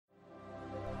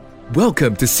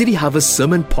Welcome to City Harvest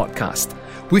Sermon Podcast.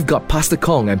 We've got Pastor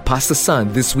Kong and Pastor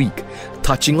Sun this week,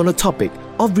 touching on the topic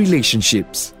of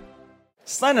relationships.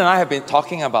 Sun and I have been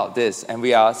talking about this, and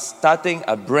we are starting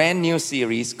a brand new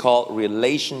series called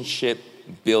Relationship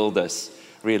Builders.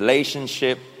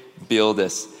 Relationship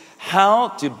Builders. How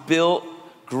to build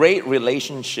great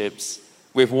relationships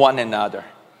with one another.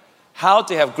 How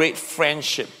to have great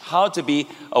friendship. How to be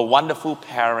a wonderful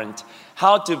parent.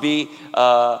 How to be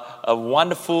a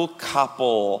wonderful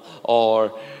couple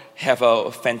or have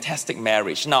a fantastic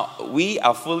marriage. Now, we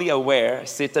are fully aware,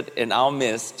 seated in our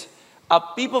midst, are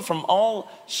people from all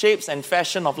shapes and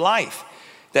fashion of life.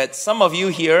 That some of you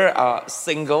here are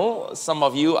single, some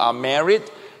of you are married,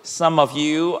 some of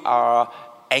you are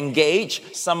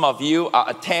engaged, some of you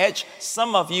are attached,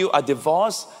 some of you are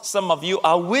divorced, some of you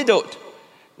are widowed.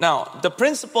 Now, the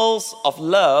principles of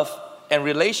love and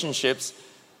relationships,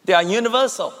 they are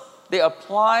universal. They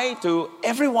apply to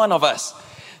every one of us.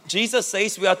 Jesus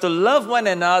says we are to love one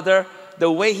another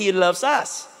the way He loves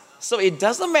us. So it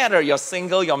doesn't matter you're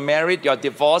single, you're married, you're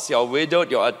divorced, you're widowed,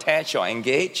 you're attached, you're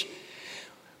engaged.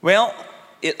 Well,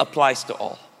 it applies to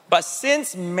all. But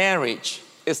since marriage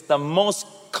is the most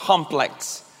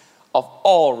complex of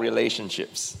all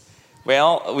relationships,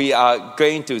 well, we are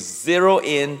going to zero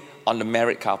in on the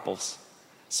married couples.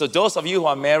 So those of you who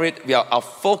are married, our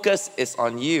focus is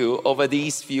on you over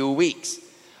these few weeks.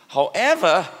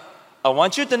 However, I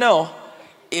want you to know,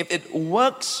 if it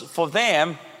works for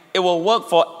them, it will work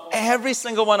for every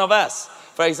single one of us.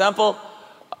 For example,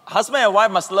 husband and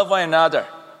wife must love one another.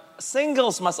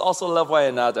 Singles must also love one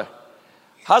another.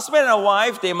 Husband and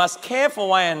wife, they must care for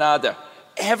one another.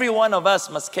 Every one of us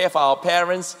must care for our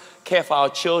parents, care for our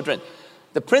children.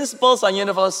 The principles are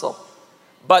universal.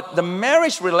 But the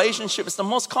marriage relationship is the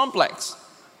most complex.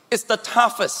 It's the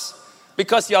toughest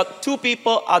because your two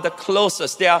people are the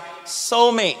closest. They are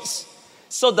soulmates.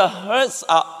 So the hurts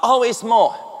are always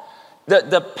more.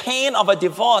 The pain of a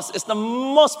divorce is the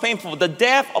most painful. The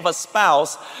death of a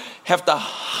spouse have the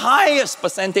highest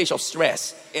percentage of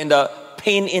stress in the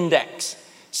pain index.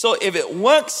 So if it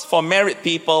works for married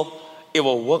people, it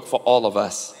will work for all of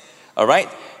us. All right?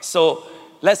 So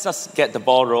let's just get the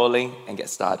ball rolling and get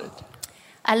started.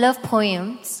 I love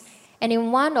poems, and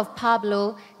in one of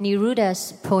Pablo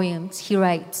Neruda's poems, he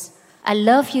writes, I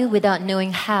love you without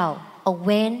knowing how, or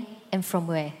when, and from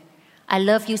where. I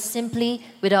love you simply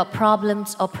without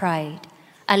problems or pride.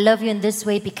 I love you in this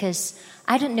way because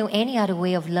I don't know any other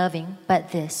way of loving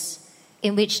but this,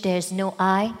 in which there is no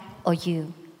I or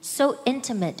you. So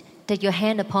intimate that your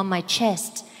hand upon my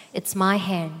chest, it's my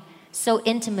hand. So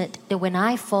intimate that when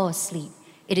I fall asleep,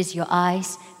 it is your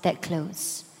eyes that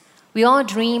close. We all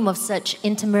dream of such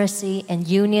intimacy and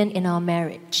union in our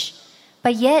marriage.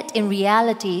 But yet, in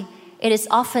reality, it is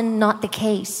often not the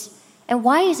case. And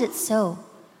why is it so?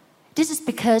 This is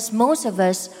because most of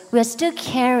us, we are still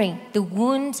carrying the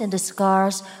wounds and the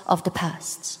scars of the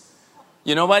past.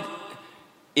 You know what?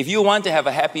 If you want to have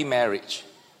a happy marriage,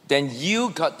 then you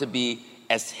got to be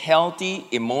as healthy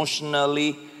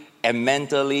emotionally and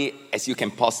mentally as you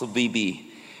can possibly be.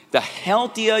 The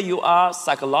healthier you are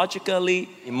psychologically,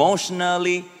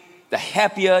 emotionally, the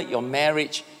happier your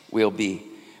marriage will be.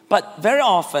 But very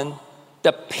often,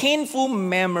 the painful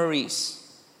memories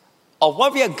of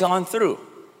what we have gone through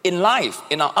in life,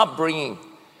 in our upbringing,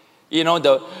 you know,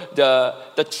 the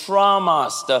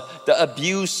traumas, the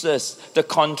abuses, the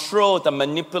control, the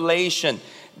manipulation,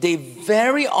 they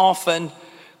very often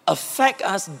affect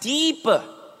us deeper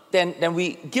than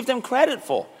we give them credit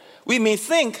for. We may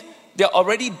think they're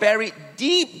already buried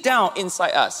deep down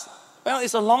inside us. Well,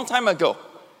 it's a long time ago.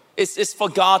 It's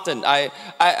forgotten.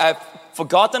 I've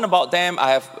forgotten about them.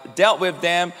 I have dealt with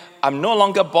them. I'm no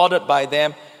longer bothered by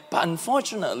them. But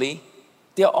unfortunately,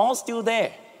 they're all still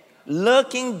there,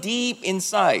 lurking deep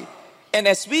inside. And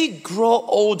as we grow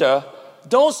older,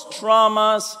 those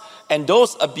traumas and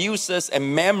those abuses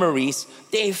and memories,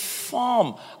 they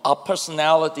form our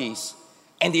personalities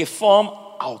and they form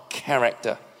our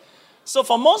character. So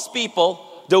for most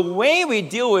people, the way we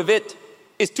deal with it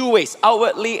is two ways,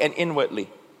 outwardly and inwardly.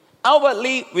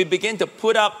 Outwardly, we begin to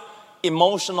put up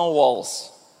emotional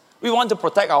walls. We want to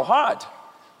protect our heart.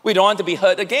 We don't want to be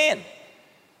hurt again.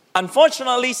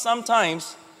 Unfortunately,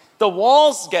 sometimes the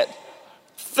walls get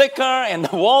thicker and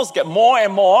the walls get more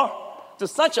and more to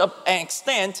such an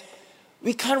extent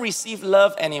we can't receive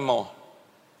love anymore.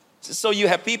 So you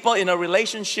have people in a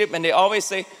relationship and they always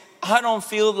say, I don't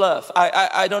feel love.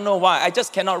 I don't know why. I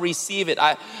just cannot receive it.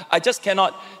 I just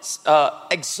cannot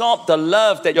absorb the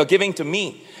love that you're giving to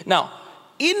me. Now,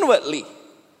 inwardly,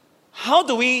 how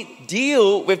do we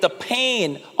deal with the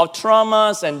pain of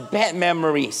traumas and bad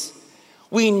memories?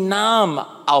 We numb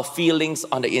our feelings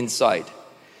on the inside.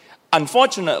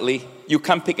 Unfortunately, you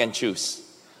can't pick and choose.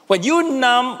 When you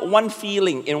numb one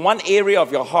feeling in one area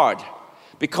of your heart,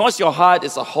 because your heart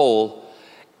is a whole,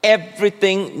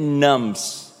 everything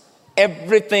numbs.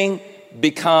 Everything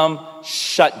becomes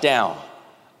shut down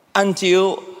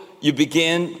until you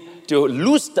begin to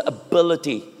lose the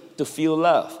ability to feel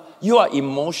love. You are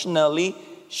emotionally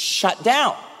shut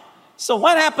down. So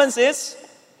what happens is,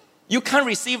 you can't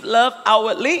receive love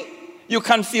outwardly, you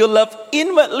can't feel love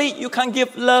inwardly, you can't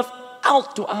give love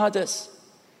out to others.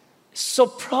 So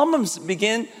problems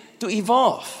begin to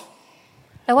evolve.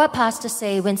 Like what Pastor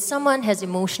say, when someone has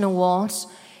emotional walls,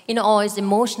 or is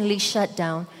emotionally shut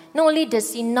down, not only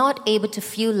does he not able to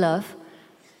feel love,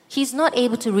 he's not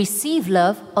able to receive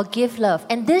love or give love.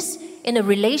 And this, in a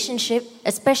relationship,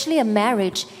 especially a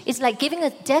marriage, is like giving a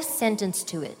death sentence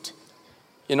to it.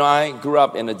 I grew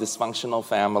up in a dysfunctional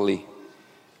family.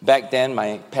 Back then,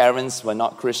 my parents were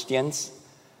not Christians.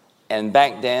 And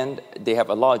back then, they have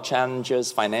a lot of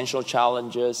challenges, financial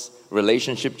challenges,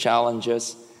 relationship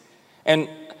challenges. And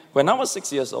when I was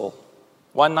 6 years old,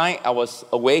 one night I was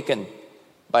awakened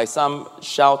by some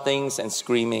shoutings and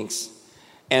screamings.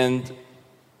 And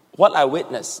what I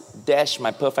witnessed dashed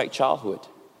my perfect childhood.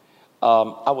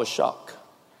 I was shocked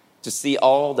to see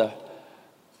all the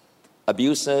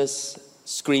abuses,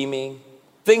 screaming,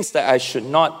 things that I should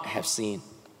not have seen.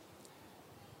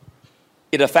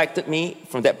 It affected me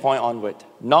from that point onward.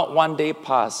 Not one day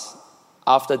passed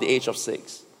after the age of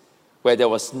 6 where there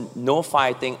was no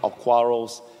fighting or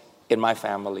quarrels in my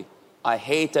family. I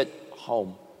hated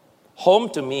home. Home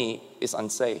to me is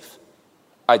unsafe.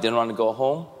 I didn't want to go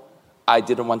home. I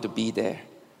didn't want to be there.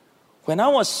 When I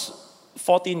was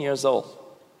 14 years old,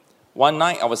 one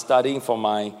night I was studying for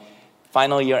my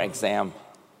final year exam.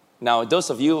 Now, those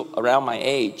of you around my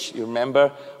age, you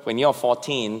remember when you're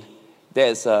 14,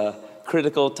 there's a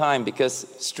critical time because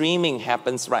streaming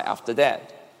happens right after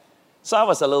that. So I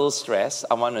was a little stressed.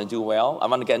 I wanted to do well. I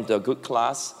wanted to get into a good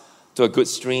class, to a good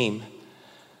stream.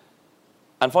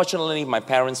 Unfortunately, my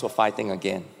parents were fighting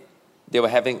again. They were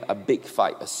having a big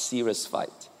fight, a serious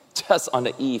fight, just on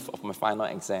the eve of my final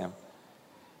exam.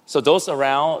 So those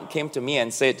around came to me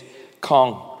and said,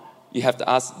 Kong, you have to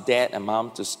ask Dad and Mom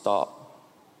to stop.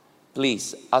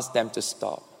 Please, ask them to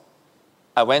stop.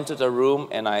 I went to the room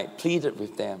and I pleaded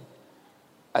with them.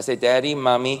 I said, Daddy,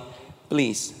 Mommy,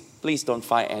 please don't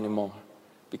fight anymore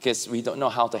because we don't know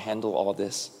how to handle all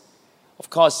this. Of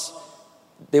course,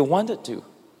 they wanted to.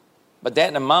 But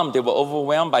Dad and Mom, they were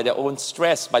overwhelmed by their own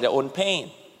stress, by their own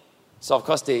pain. So of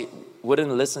course, they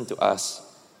wouldn't listen to us.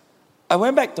 I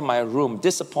went back to my room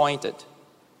disappointed,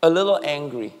 a little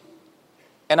angry.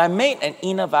 And I made an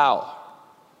inner vow.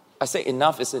 I said,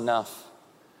 enough is enough.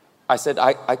 I said,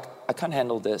 I can't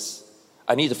handle this.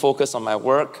 I need to focus on my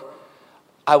work.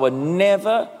 I will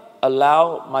never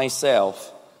allow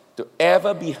myself to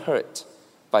ever be hurt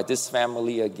by this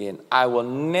family again. I will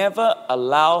never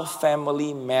allow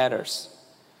family matters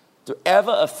to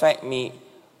ever affect me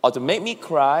or to make me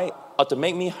cry or to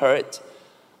make me hurt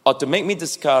or to make me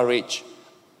discouraged.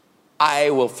 I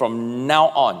will from now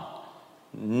on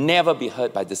never be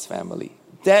hurt by this family.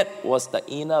 That was the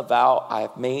inner vow I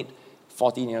have made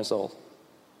 14 years old.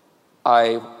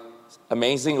 I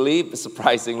amazingly,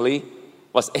 surprisingly,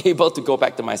 was able to go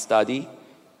back to my study,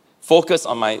 focus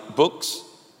on my books,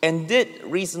 and did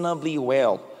reasonably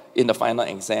well in the final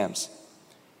exams.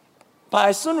 But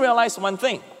I soon realized one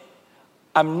thing.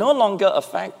 I'm no longer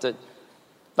affected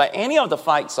by any of the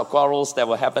fights or quarrels that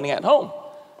were happening at home.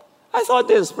 I thought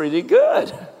this was pretty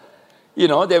good. They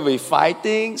would be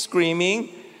fighting, screaming,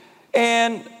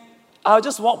 and I'll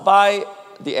just walk by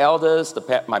the elders,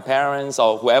 my parents,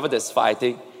 or whoever that's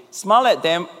fighting, smile at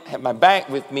them, have my bag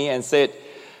with me, and said,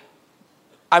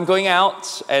 I'm going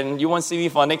out, and you won't see me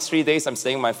for the next 3 days. I'm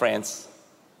staying with my friends.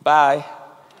 Bye.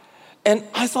 And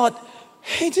I thought,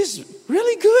 hey, this is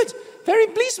really good. Very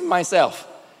pleased with myself.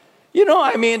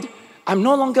 I'm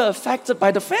no longer affected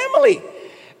by the family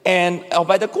or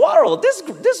by the quarrel.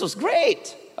 This was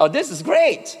great. Oh, this is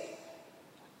great.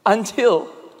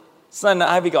 Until Son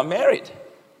and Ivy got married.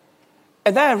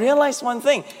 And then I realized one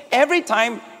thing. Every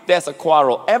time there's a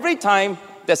quarrel, every time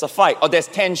there's a fight or there's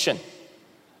tension,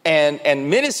 and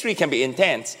ministry can be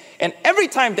intense, and every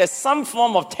time there's some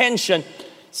form of tension,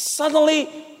 suddenly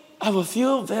I will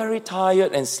feel very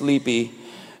tired and sleepy,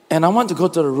 and I want to go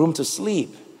to the room to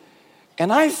sleep.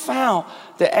 And I found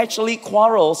that actually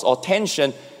quarrels or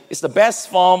tension is the best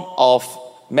form of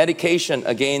medication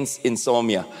against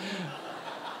insomnia.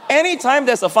 Anytime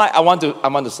there's a fight, I want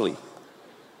to sleep.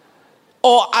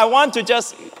 Or I want to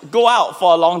just go out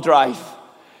for a long drive.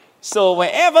 So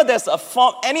whenever there's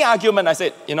any argument, I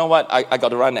said, you know what, I got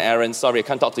to run an errand. Sorry, I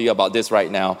can't talk to you about this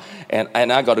right now.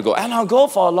 And I got to go. And I'll go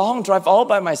for a long drive all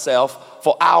by myself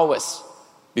for hours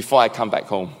before I come back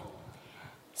home.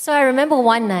 So I remember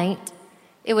one night,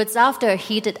 it was after a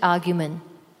heated argument.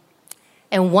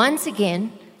 And once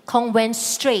again, Kong went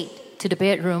straight to the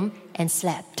bedroom and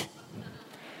slept.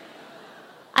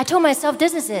 I told myself,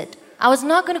 this is it. I was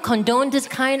not going to condone this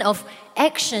kind of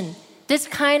action, this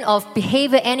kind of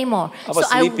behavior anymore. I was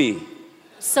sleepy.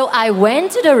 So I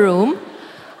went to the room,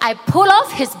 I pulled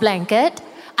off his blanket,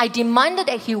 I demanded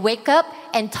that he wake up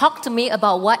and talk to me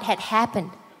about what had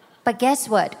happened. But guess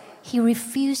what? He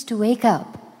refused to wake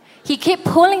up. He kept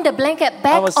pulling the blanket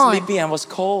back on. I was sleepy and was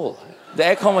cold. The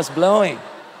aircon was blowing.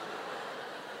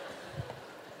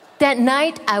 That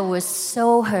night, I was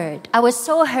so hurt. I was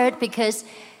so hurt because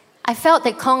I felt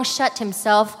that Kong shut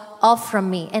himself off from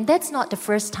me. And that's not the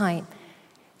first time.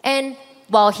 And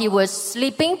while he was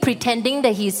sleeping, pretending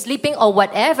that he's sleeping or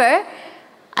whatever,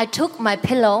 I took my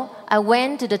pillow, I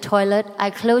went to the toilet, I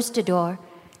closed the door,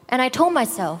 and I told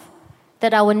myself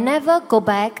that I would never go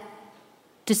back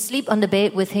to sleep on the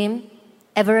bed with him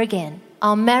ever again.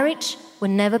 Our marriage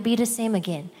would never be the same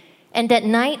again. And that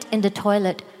night in the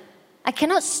toilet, I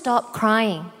cannot stop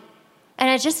crying. And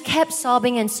I just kept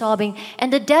sobbing and sobbing.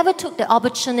 And the devil took the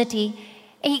opportunity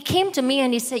and he came to me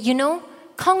and he said, you know,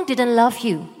 Kong didn't love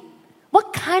you.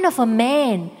 What kind of a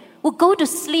man would go to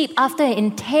sleep after an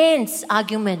intense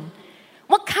argument?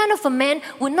 What kind of a man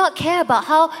would not care about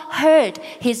how hurt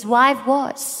his wife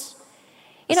was?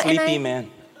 You know, sleepy man.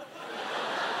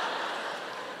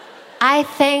 I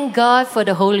thank God for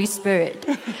the Holy Spirit.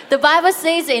 The Bible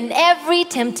says in every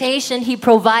temptation, He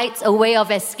provides a way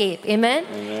of escape. Amen?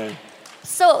 Amen.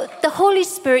 So the Holy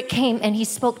Spirit came and He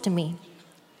spoke to me.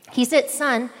 He said,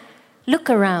 son, look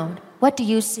around. What do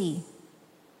you see?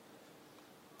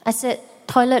 I said,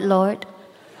 toilet, Lord.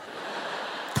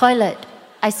 Toilet.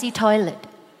 I see toilet.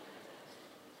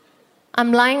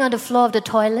 I'm lying on the floor of the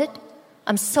toilet.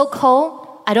 I'm so cold.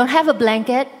 I don't have a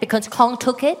blanket because Kong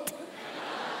took it.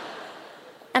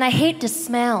 And I hate the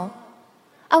smell.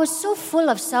 I was so full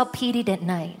of self-pity that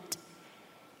night.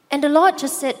 And the Lord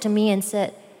just said to me and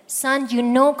said, son, you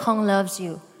know Kong loves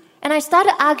you. And I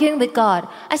started arguing with God.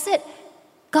 I said,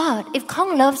 God, if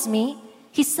Kong loves me,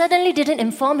 he suddenly didn't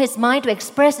inform his mind to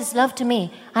express his love to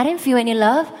me. I didn't feel any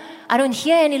love. I don't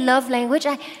hear any love language.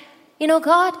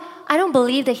 God, I don't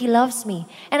believe that he loves me.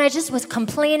 And I just was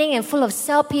complaining and full of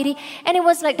self-pity. And it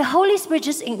was like the Holy Spirit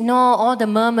just ignored all the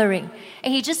murmuring.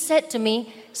 And he just said to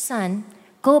me, son,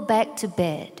 go back to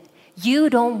bed. You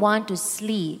don't want to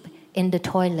sleep in the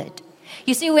toilet.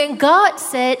 You see, when God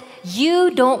said,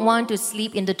 you don't want to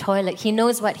sleep in the toilet, he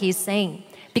knows what he's saying.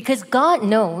 Because God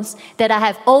knows that I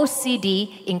have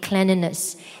OCD in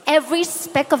cleanliness. Every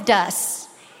speck of dust,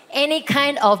 any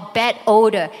kind of bad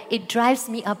odor, it drives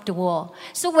me up the wall.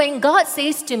 So when God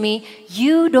says to me,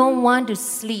 you don't want to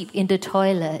sleep in the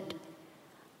toilet,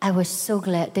 I was so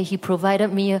glad that he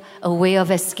provided me a way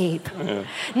of escape. Yeah.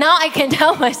 Now I can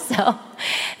tell myself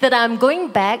that I'm going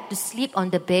back to sleep on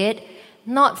the bed,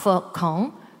 not for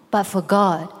Kong, but for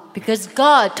God. Because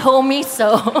God told me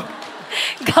so.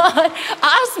 God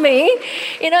asked me,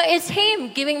 it's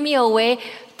him giving me a way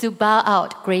to bow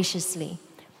out graciously.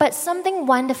 But something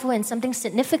wonderful and something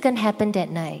significant happened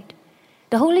that night.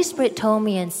 The Holy Spirit told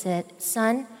me and said,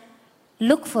 son,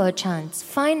 look for a chance,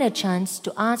 find a chance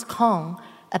to ask Kong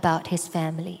about his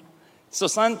family. So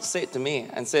son said to me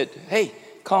and said, hey,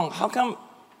 Kong, how come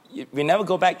we never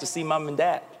go back to see mom and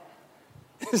dad?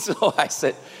 So I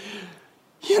said,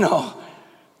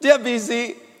 they're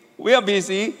busy, we are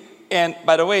busy, and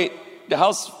by the way, the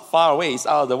house far away is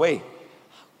out of the way.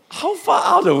 How far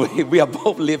out of the way? We are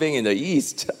both living in the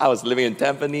east. I was living in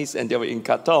Tampines and they were in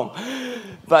Katong.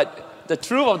 But the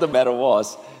truth of the matter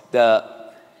was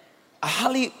that I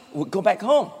hardly would go back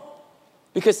home.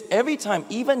 Because every time,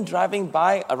 even driving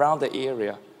by around the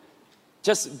area,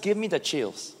 just gave me the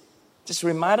chills. Just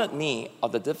reminded me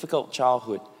of the difficult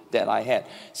childhood that I had.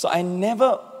 So I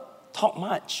never talked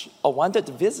much or wanted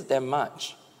to visit them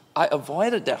much. I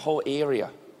avoided that whole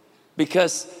area.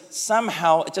 Because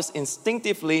somehow, just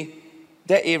instinctively,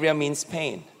 that area means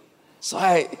pain. So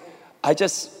I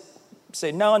just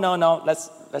say, no,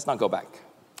 let's not go back.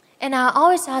 And I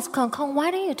always ask Kong,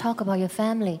 why don't you talk about your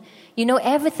family? You know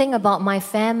everything about my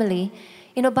family,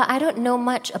 but I don't know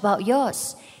much about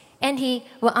yours. And he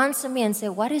will answer me and say,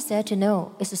 what is there to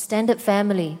know? It's a standard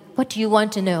family. What do you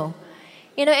want to know?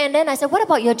 And then I said, what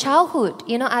about your childhood?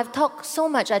 I've talked so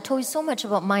much. I told you so much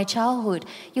about my childhood.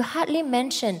 You hardly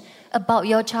mention about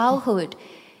your childhood.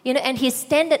 And his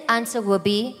standard answer will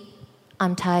be,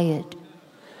 I'm tired.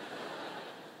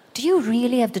 Do you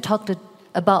really have to talk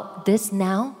about this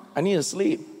now? I need to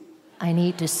sleep. I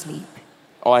need to sleep.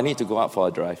 Or I need to go out for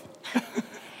a drive.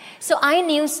 So I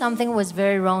knew something was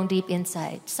very wrong deep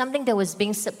inside, something that was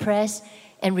being suppressed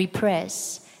and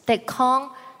repressed, that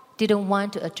Kong didn't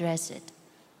want to address it.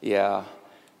 Yeah.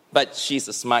 But she's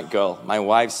a smart girl. My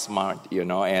wife's smart,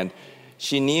 and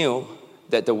she knew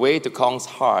that the way to Kong's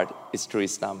heart is through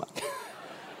his stomach.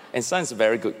 And Son's a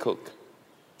very good cook.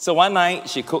 So one night,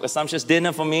 she cooked a sumptuous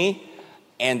dinner for me,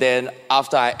 and then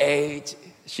after I ate,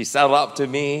 she settled up to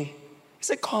me. He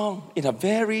said, Kong, in a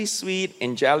very sweet,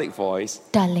 angelic voice,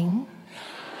 Darling,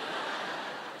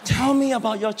 tell me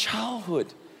about your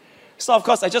childhood. So, of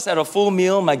course, I just had a full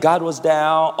meal. My guard was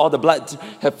down. All the blood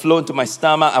had flown to my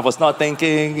stomach. I was not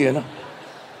thinking,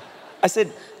 I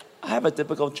said, I have a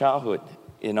typical childhood.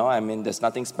 There's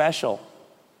nothing special.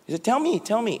 He said, tell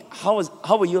me,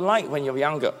 how were you like when you were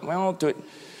younger? Well,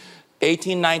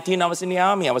 18, 19, I was in the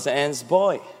army. I was an ants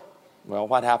boy. Well,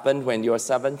 what happened when you were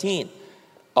 17?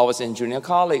 I was in junior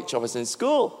college. I was in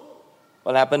school.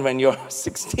 What happened when you're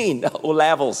 16? O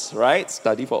levels, right?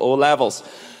 Study for O levels.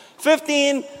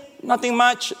 15, nothing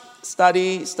much.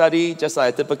 Study, just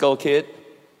like a typical kid.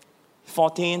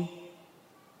 14,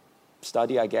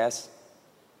 study, I guess.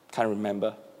 Can't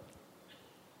remember.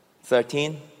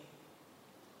 13,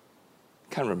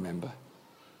 can't remember.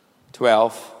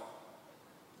 12,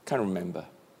 can't remember.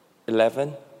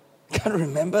 11, can't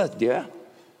remember, dear.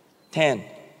 10,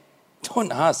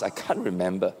 don't ask, I can't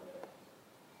remember.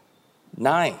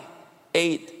 9,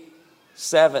 8,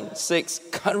 7, 6,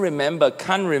 can't remember. I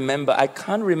can't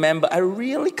remember. I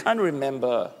really can't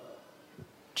remember.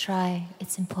 try,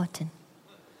 it's important.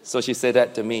 So she said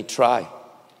that to me, try.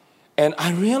 And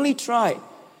I really tried.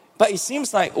 But it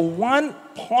seems like one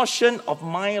portion of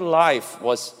my life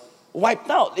was wiped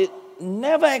out. It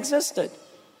never existed.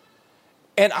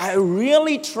 And I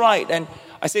really tried. And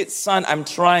I said, son, I'm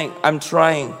trying.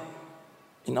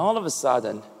 And all of a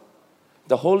sudden,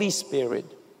 the Holy Spirit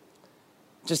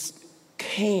just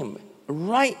came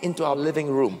right into our living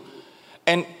room.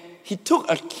 And he took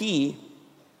a key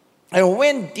and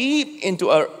went deep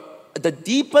into the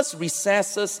deepest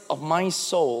recesses of my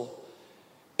soul,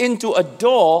 into a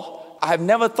door I've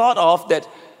never thought of that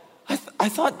I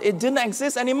thought it didn't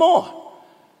exist anymore.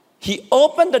 He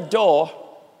opened the door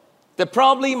that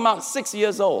probably marked 6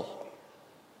 years old.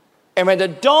 And when the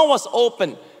door was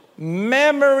open,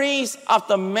 memories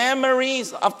after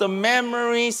memories after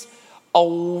memories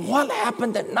of what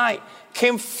happened that night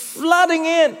came flooding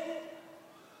in.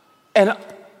 And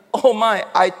oh my,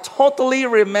 I totally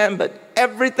remembered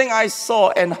everything I saw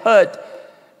and heard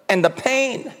and the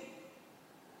pain.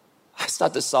 I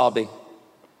started sobbing.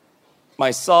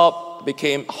 My sob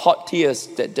became hot tears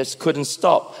that just couldn't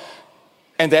stop.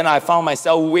 And then I found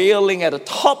myself wailing at the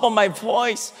top of my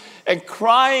voice and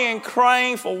crying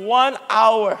for 1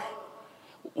 hour.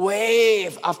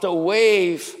 Wave after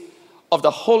wave of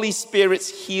the Holy Spirit's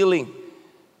healing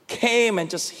came and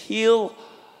just healed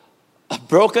a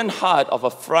broken heart of a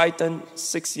frightened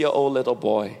 6-year-old little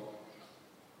boy.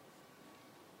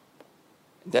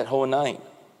 That whole night,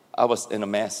 I was in a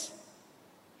mess.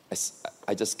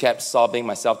 I just kept sobbing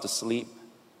myself to sleep.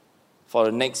 For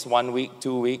the next 1 week,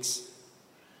 2 weeks,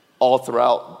 all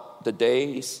throughout the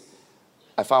days,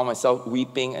 I found myself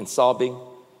weeping and sobbing.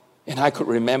 And I could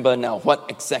remember now what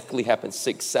exactly happened.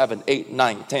 6, 7, 8,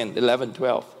 9, 10, 11,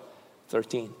 12,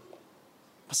 13.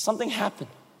 But something happened.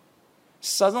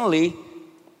 Suddenly,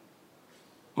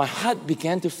 my heart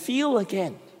began to feel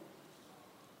again.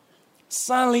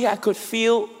 Suddenly, I could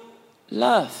feel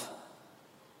love.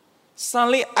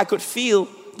 Suddenly, I could feel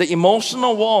the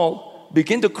emotional wall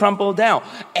begin to crumble down.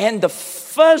 And the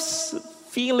first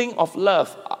feeling of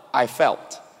love I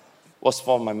felt was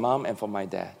for my mom and for my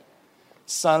dad.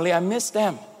 Suddenly, I missed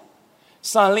them.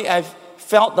 Suddenly, I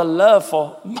felt the love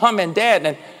for mom and dad.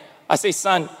 And I say,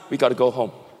 son, we got to go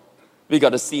home. We got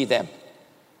to see them.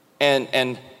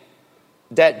 And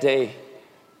that day,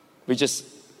 we just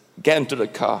got into the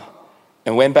car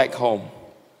and went back home.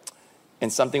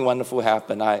 And something wonderful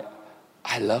happened. I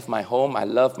love my home. I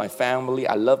love my family.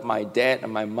 I love my dad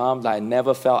and my mom that I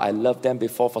never felt I loved them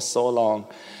before for so long.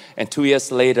 And 2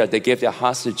 years later, they gave their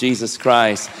hearts to Jesus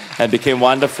Christ and became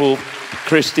wonderful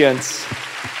Christians.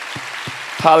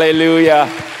 Hallelujah.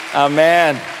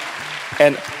 Amen.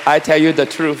 And I tell you the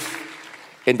truth.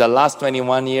 In the last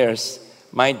 21 years,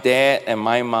 my dad and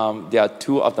my mom, they are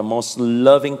two of the most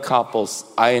loving couples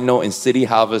I know in City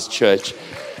Harvest Church.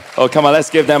 Oh, come on, let's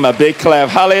give them a big clap.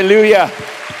 Hallelujah.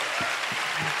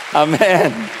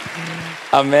 Amen.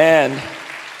 Amen.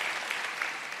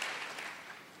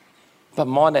 But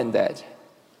more than that,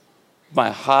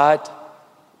 my heart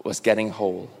was getting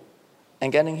whole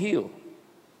and getting healed.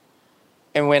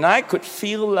 And when I could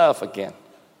feel love again,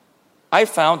 I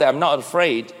found that I'm not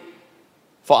afraid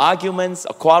for arguments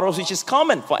or quarrels, which is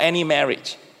common for any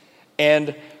marriage.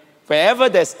 And wherever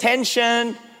there's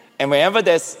tension and wherever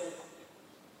there's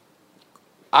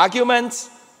arguments,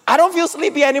 I don't feel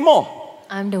sleepy anymore.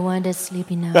 I'm the one that's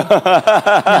sleepy now. No,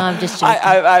 I'm just joking.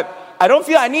 I don't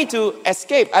feel I need to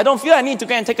escape. I don't feel I need to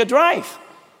go and take a drive.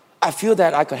 I feel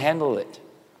that I could handle it.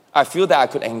 I feel that I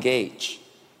could engage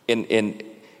in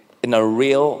a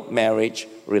real marriage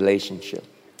relationship.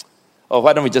 Oh,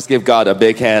 why don't we just give God a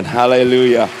big hand?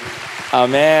 Hallelujah.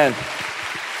 Amen.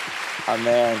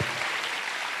 Amen.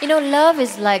 You know, love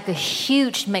is like a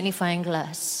huge magnifying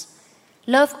glass.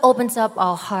 Love opens up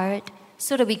our heart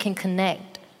so that we can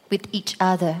connect with each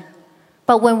other.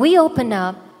 But when we open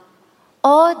up,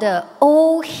 all the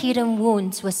old hidden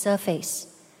wounds will surface.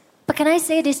 But can I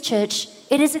say this, church?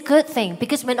 It is a good thing,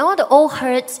 because when all the old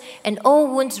hurts and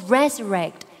old wounds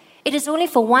resurrect, it is only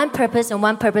for one purpose and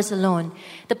one purpose alone.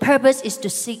 The purpose is to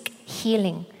seek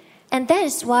healing. And that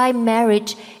is why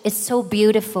marriage is so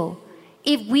beautiful.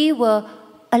 If we will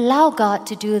allow God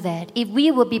to do that, if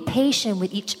we will be patient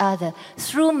with each other,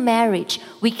 through marriage,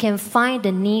 we can find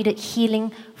the needed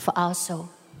healing for our soul.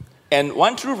 And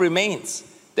one truth remains: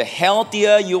 the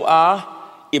healthier you are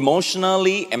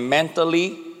emotionally and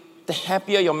mentally, the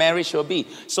happier your marriage will be.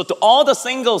 So to all the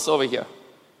singles over here,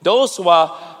 those who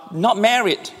are not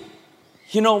married,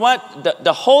 you know what?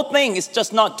 The whole thing is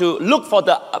just not to look for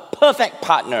the perfect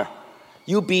partner.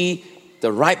 You be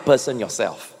the right person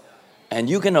yourself. And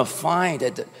you're going to find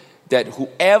that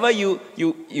whoever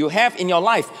you have in your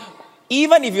life,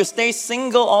 even if you stay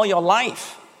single all your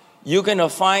life, you're going to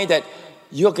find that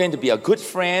you're going to be a good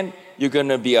friend, you're going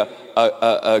to be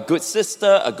a good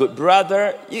sister, a good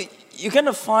brother. You're going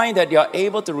to find that you're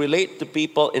able to relate to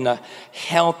people in a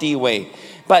healthy way.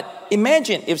 But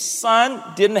imagine if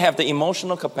Sun didn't have the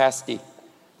emotional capacity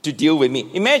to deal with me.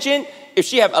 Imagine if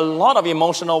she had a lot of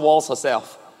emotional walls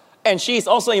herself, and she's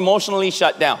also emotionally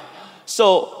shut down.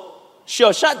 So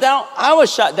she'll shut down, I will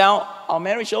shut down, our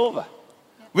marriage over.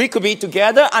 We could be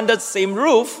together under the same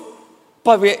roof,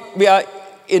 but we are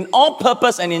in all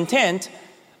purpose and intent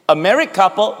a married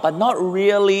couple, but not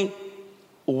really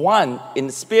one in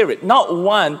spirit, not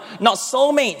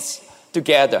soulmates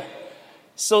together.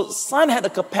 So Sun had the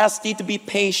capacity to be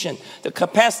patient, the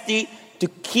capacity to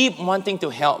keep wanting to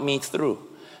help me through.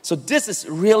 So this is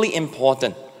really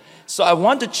important. So I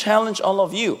want to challenge all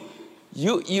of you.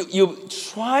 You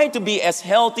try to be as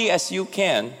healthy as you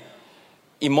can,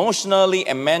 emotionally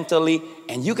and mentally,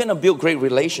 and you're going to build great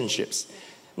relationships.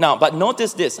 Now, but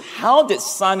notice this. How did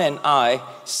Sun and I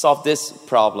solve this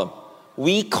problem?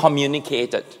 We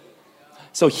communicated.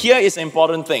 So here is an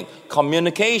important thing.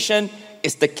 Communication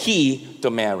is the key to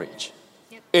marriage.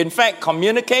 Yep. In fact,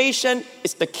 communication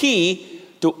is the key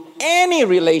to any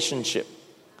relationship.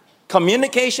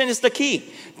 Communication is the key.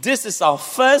 This is our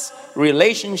first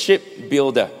relationship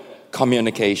builder,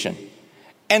 communication.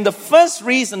 And the first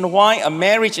reason why a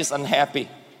marriage is unhappy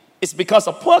is because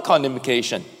of poor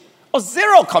communication or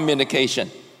zero communication.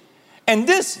 And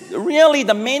this is really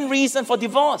the main reason for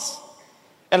divorce.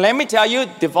 And let me tell you,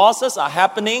 divorces are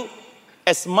happening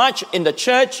as much in the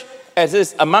church as it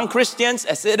is among Christians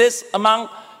as it is among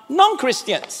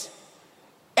non-Christians.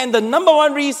 And the number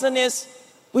one reason is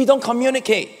we don't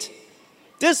communicate.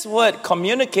 This word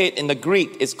communicate in the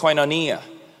Greek is koinonia,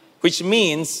 which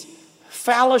means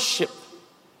fellowship.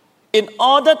 In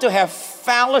order to have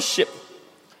fellowship,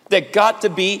 there got to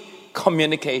be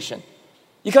communication.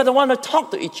 You got to want to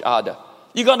talk to each other.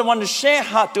 You got to want to share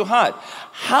heart to heart.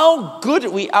 How good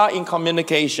we are in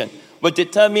communication will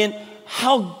determine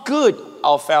how good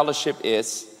our fellowship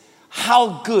is,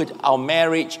 how good our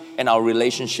marriage and our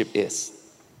relationship is.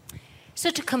 So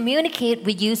to communicate,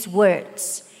 we use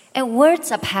words. And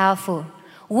words are powerful.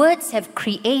 Words have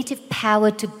creative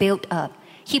power to build up.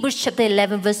 Hebrews chapter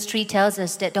 11 verse 3 tells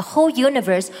us that the whole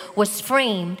universe was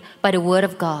framed by the word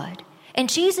of God. And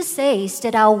Jesus says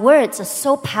that our words are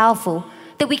so powerful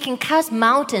that we can cast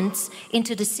mountains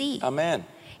into the sea. Amen.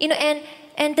 You know,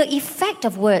 and the effect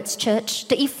of words, church,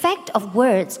 the effect of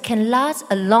words can last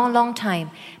a long, long time.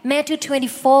 Matthew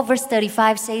 24 verse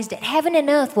 35 says that heaven and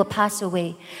earth will pass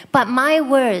away, but my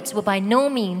words will by no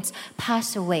means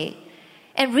pass away.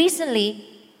 And recently,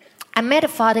 I met a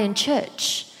father in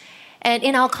church. And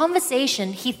in our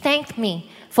conversation, he thanked me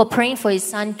for praying for his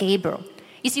son, Gabriel.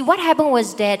 You see, what happened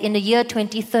was that in the year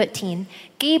 2013,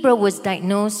 Gabriel was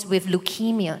diagnosed with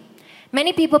leukemia.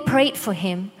 Many people prayed for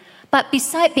him, But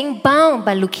beside being bound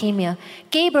by leukemia,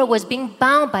 Gabriel was being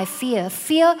bound by fear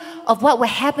of what will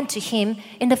happen to him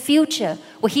in the future.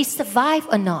 Will he survive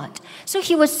or not? So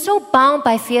he was so bound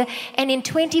by fear. And in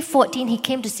 2014, he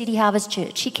came to City Harvest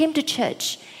Church. He came to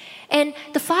church. And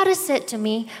the father said to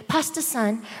me, Pastor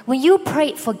Son, when you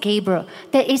prayed for Gabriel,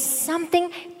 there is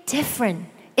something different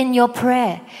in your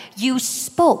prayer. You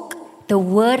spoke the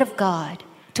word of God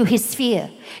to his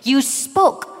fear. You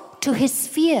spoke to his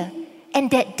fear. And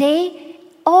that day,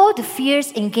 all the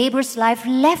fears in Gabriel's life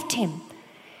left him.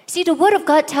 See, the Word of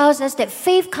God tells us that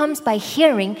faith comes by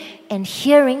hearing, and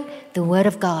hearing the Word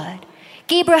of God.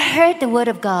 Gabriel heard the Word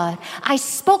of God. I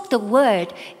spoke the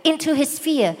Word into his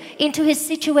fear, into his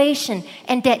situation,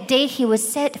 and that day he was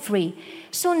set free.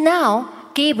 So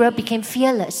now, Gabriel became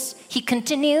fearless. He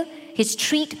continued his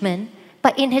treatment,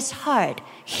 but in his heart,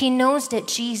 he knows that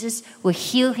Jesus will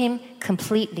heal him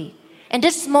completely. And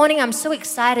this morning, I'm so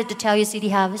excited to tell you, City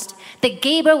Harvest, that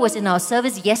Gabriel was in our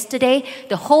service yesterday.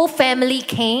 The whole family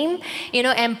came,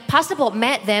 and Pastor Bob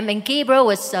met them, and Gabriel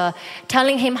was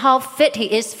telling him how fit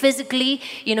he is physically.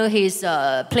 He's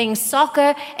playing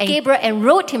soccer, and Gabriel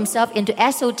enrolled himself into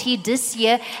SOT this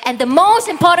year. And the most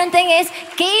important thing is,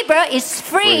 Gabriel is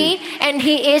free, and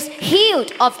he is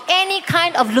healed of any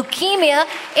kind of leukemia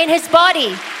in his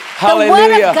body. Hallelujah. The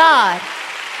Word of God,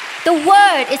 the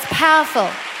Word is powerful.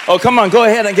 Oh, come on, go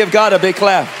ahead and give God a big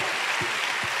clap.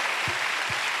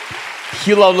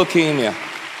 Heal of leukemia.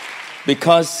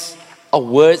 Because of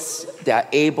words that are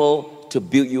able to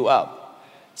build you up.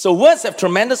 So words have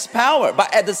tremendous power,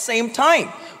 but at the same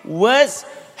time, words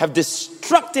have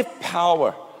destructive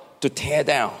power to tear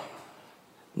down.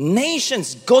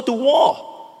 Nations go to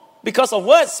war because of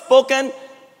words spoken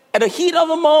at the heat of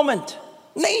a moment.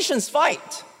 Nations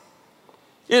fight.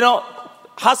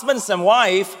 Husbands and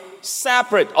wife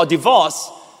separate or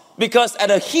divorce because at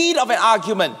the heat of an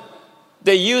argument,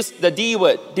 they use the D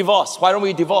word, divorce. Why don't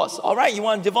we divorce? All right, you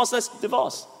want to divorce? Let's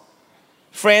divorce.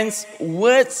 Friends,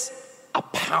 words are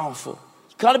powerful.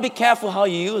 You got to be careful how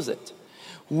you use it.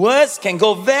 Words can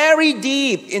go very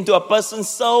deep into a person's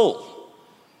soul.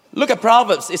 Look at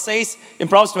Proverbs. It says in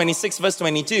Proverbs 26 verse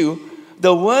 22,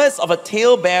 the words of a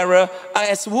talebearer are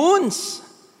as wounds,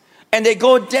 and they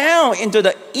go down into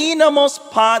the innermost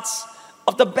parts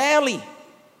of the belly.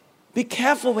 Be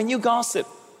careful when you gossip,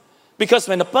 because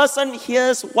when the person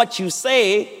hears what you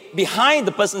say behind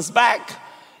the person's back,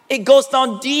 it goes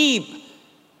down deep.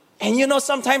 And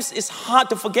sometimes it's hard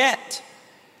to forget.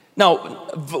 Now,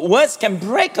 words can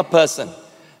break a person.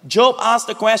 Job asked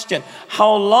the question,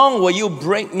 how long will you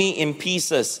break me in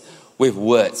pieces with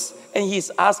words? And he's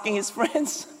asking his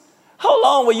friends, how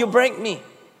long will you break me?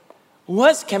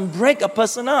 Words can break a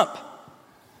person up.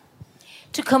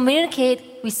 To communicate,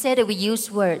 we said that we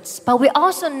use words, but we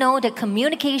also know that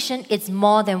communication is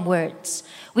more than words.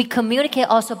 We communicate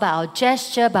also by our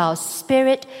gesture, by our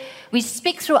spirit. We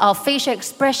speak through our facial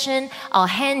expression, our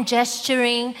hand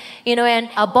gesturing, and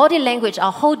our body language,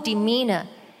 our whole demeanor.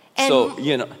 And so,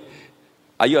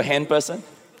 are you a hand person?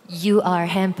 You are a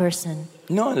hand person.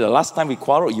 No, the last time we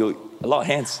quarreled, you a lot of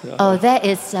hands. Oh, that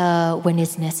is when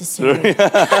it's necessary.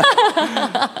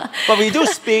 But we do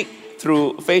speak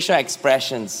through facial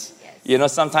expressions.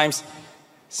 Yes. Sometimes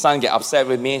son get upset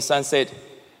with me. Son said,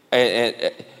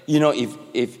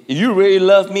 if you really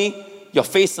love me, your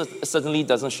face certainly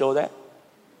doesn't show that.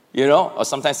 Or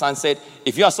sometimes son said,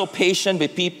 if you are so patient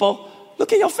with people,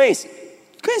 look at your face.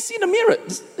 You can't see the mirror.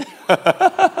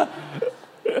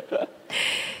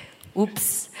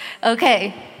 Oops.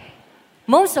 Okay.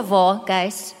 Most of all,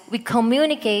 guys, we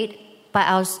communicate by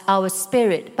our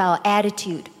spirit, by our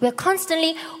attitude. We're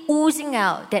constantly oozing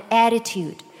out that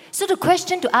attitude. So the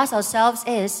question to ask ourselves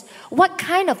is, what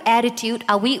kind of attitude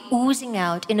are we oozing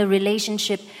out in a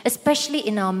relationship, especially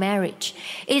in our marriage?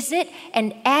 Is it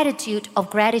an attitude of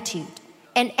gratitude,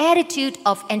 an attitude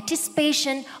of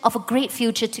anticipation of a great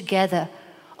future together?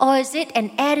 Or is it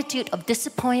an attitude of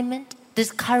disappointment,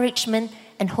 discouragement,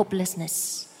 and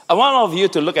hopelessness? I want all of you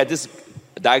to look at this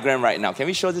diagram right now. Can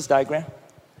we show this diagram?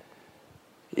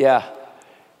 Yeah.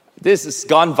 This has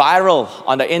gone viral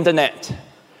on the internet.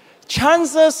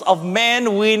 Chances of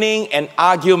men winning an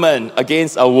argument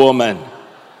against a woman.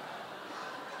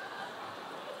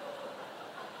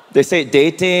 They say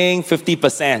dating,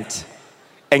 50%.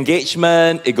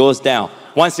 Engagement, it goes down.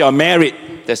 Once you're married,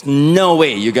 there's no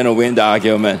way you're going to win the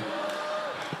argument.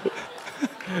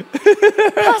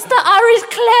 Pastor Ari's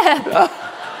clap.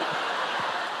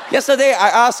 Yesterday,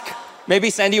 I asked, maybe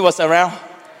Sandy was around.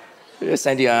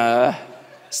 Sandy,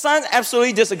 son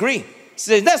absolutely disagree. She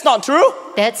said, that's not true.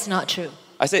 That's not true.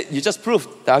 I said, you just proved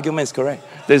the argument is correct.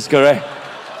 This is correct.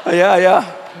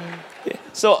 Yeah.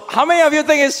 So how many of you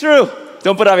think it's true?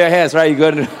 Don't put up your hands, right?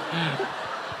 You're good.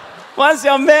 Once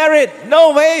you're married,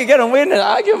 no way you're going to win an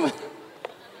argument.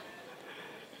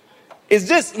 It's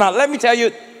just, now let me tell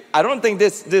you, I don't think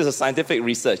this is a scientific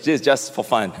research. This is just for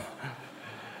fun.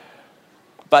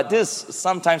 But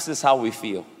sometimes this is how we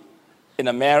feel. In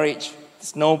a marriage,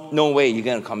 there's no way you're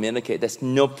going to communicate. There's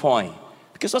no point.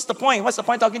 Because what's the point? What's the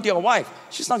point talking to your wife?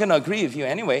 She's not going to agree with you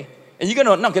anyway. And you're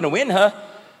not going to win her.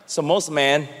 So most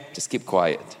men just keep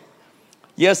quiet.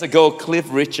 Years ago, Cliff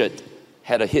Richard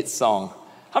had a hit song.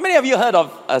 How many of you heard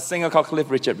of a singer called Cliff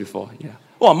Richard before? Yeah.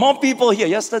 Well, more people here.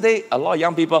 Yesterday, a lot of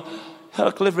young people heard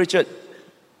of Cliff Richard.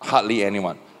 Hardly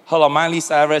anyone. Heard of Miley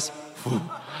Cyrus?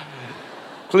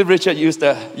 Cliff Richard used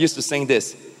to sing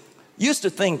this. Used to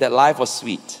think that life was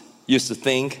sweet. Used to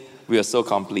think we were so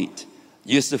complete.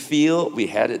 Used to feel we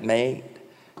had it made.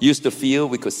 Used to feel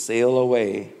we could sail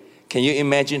away. Can you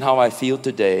imagine how I feel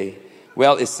today?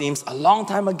 Well, it seems a long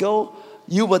time ago,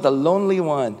 you were the lonely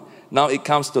one. Now it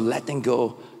comes to letting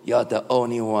go. You're the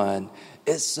only one.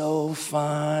 It's so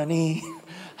funny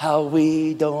how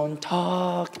we don't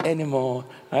talk anymore.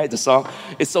 Right, the song.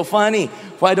 It's so funny.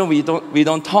 Why don't we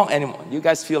don't talk anymore? You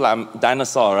guys feel like I'm a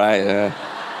dinosaur, right?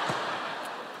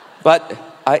 But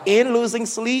I ain't losing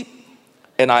sleep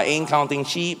and I ain't counting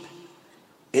sheep.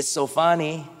 It's so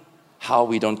funny how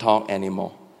we don't talk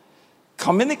anymore.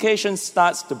 Communication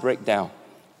starts to break down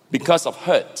because of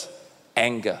hurt,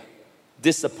 anger,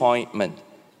 disappointment,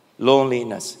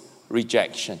 loneliness,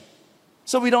 rejection.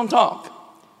 So we don't talk.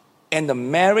 And the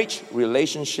marriage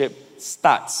relationship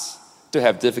starts to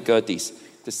have difficulties.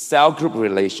 The cell group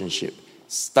relationship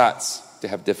starts to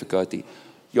have difficulty.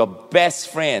 Your best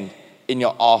friend in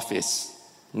your office,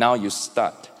 now you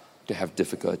start to have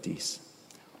difficulties.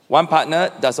 One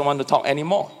partner doesn't want to talk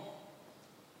anymore.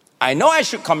 I know I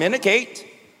should communicate,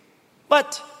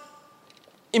 but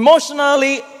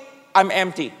emotionally, I'm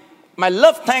empty. My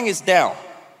love tank is down.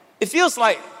 It feels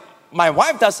like my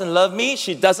wife doesn't love me,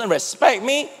 she doesn't respect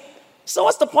me. So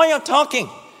what's the point of talking?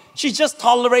 She's just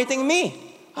tolerating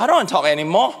me. I don't want to talk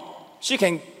anymore. She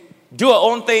can do her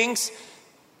own things,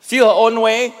 feel her own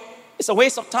way. It's a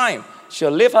waste of time. She'll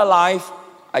live her life,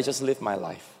 I just live my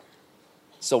life.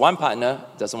 So one partner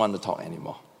doesn't want to talk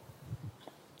anymore.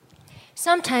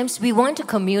 Sometimes we want to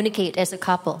communicate as a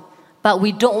couple, but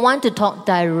we don't want to talk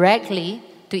directly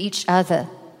to each other.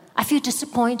 I feel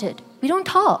disappointed. We don't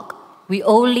talk. We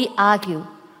only argue.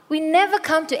 We never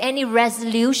come to any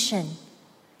resolution.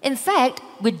 In fact,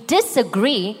 we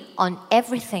disagree on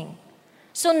everything.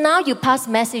 So now you pass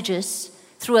messages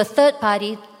through a third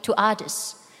party to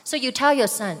others. So you tell your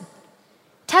son,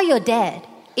 tell your dad,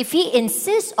 if he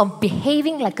insists on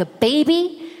behaving like a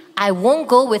baby, I won't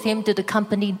go with him to the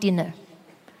company dinner.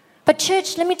 But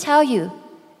church, let me tell you,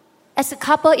 as a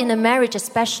couple in a marriage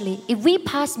especially, if we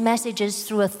pass messages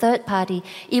through a third party,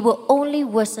 it will only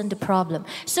worsen the problem.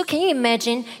 So can you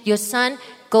imagine your son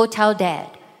go tell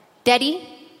dad, Daddy,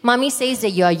 Mommy says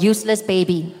that you're a useless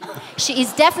baby. She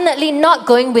is definitely not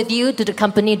going with you to the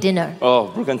company dinner. Oh,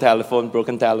 broken telephone.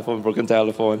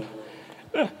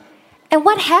 And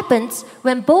what happens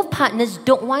when both partners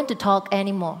don't want to talk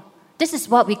anymore? This is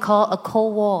what we call a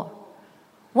Cold War.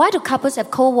 Why do couples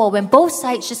have Cold War when both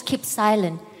sides just keep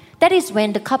silent? That is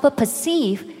when the couple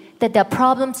perceive that their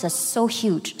problems are so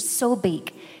huge, so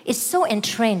big. It's so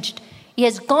entrenched. It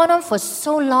has gone on for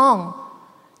so long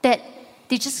that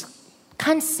they just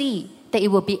can't see that it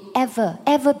will be ever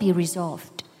be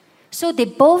resolved. So they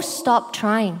both stop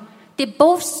trying. They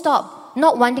both stop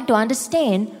not wanting to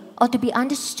understand or to be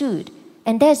understood.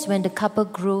 And that's when the couple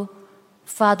grew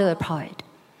farther apart.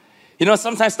 You know,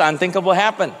 sometimes the unthinkable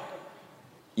happens.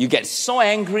 You get so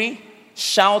angry,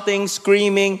 shouting,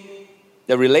 screaming,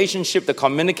 the relationship, the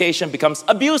communication becomes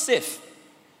abusive.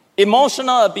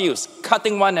 Emotional abuse,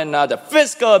 cutting one another,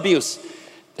 physical abuse,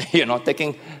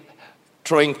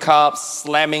 throwing cups,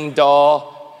 slamming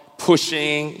door,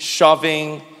 pushing,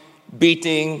 shoving,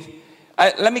 beating.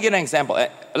 Let me give an example.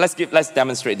 Let's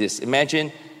demonstrate this.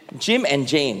 Imagine Jim and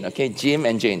Jane, okay? Jim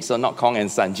and Jane. So not Kong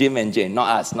and Son, Jim and Jane.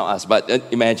 Not us, but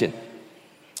imagine.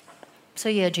 So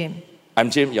you're Jim. I'm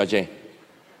Jim, you're Jane.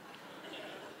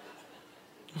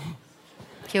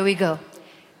 Here we go.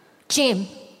 Jim,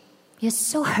 you're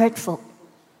so hurtful.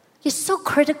 You're so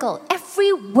critical.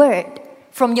 Every word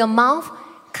from your mouth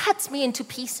cuts me into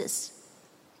pieces.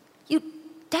 You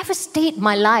devastate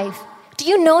my life. Do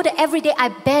you know that every day I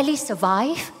barely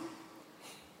survive?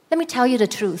 Let me tell you the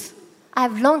truth. I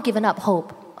have long given up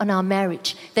hope on our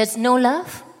marriage. There's no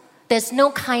love. There's no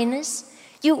kindness.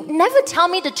 You never tell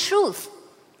me the truth.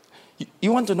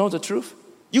 You want to know the truth?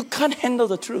 You can't handle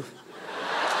the truth.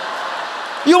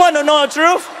 You want to know the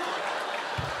truth?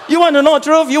 You want to know the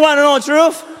truth? You want to know the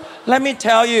truth? Let me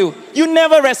tell you, you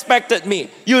never respected me.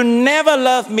 You never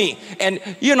loved me. And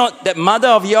you know, that mother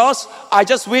of yours, I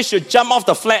just wish you'd jump off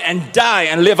the flat and die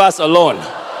and leave us alone.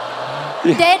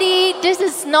 Daddy, this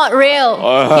is not real.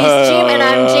 He's Jim and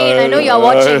I'm Jane. I know you're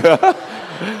watching.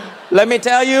 Let me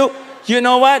tell you, you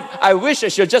know what? I wish I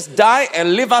should just die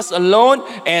and leave us alone.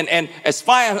 And as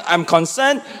far as I'm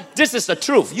concerned, this is the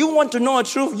truth. You want to know the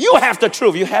truth? You have the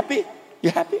truth. You happy?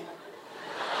 You happy?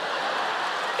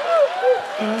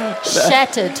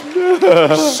 Shattered.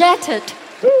 Shattered.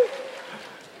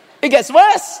 It gets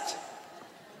worse.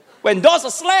 When doors are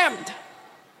slammed,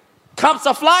 cups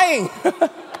are flying.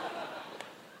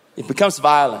 It becomes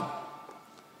violent.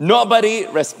 Nobody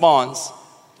responds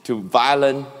to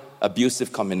violent,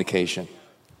 abusive communication.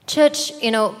 Church,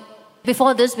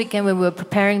 before this weekend when we were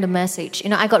preparing the message,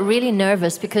 I got really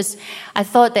nervous because I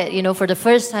thought that, for the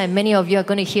first time, many of you are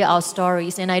going to hear our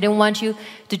stories, and I don't want you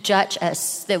to judge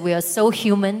us that we are so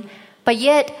human. But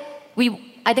yet,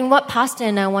 I think what Pastor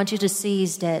and I want you to see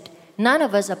is that none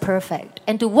of us are perfect.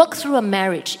 And to work through a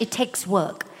marriage, it takes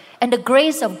work. And the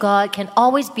grace of God can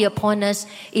always be upon us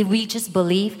if we just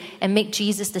believe and make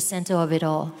Jesus the center of it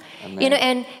all. Amen.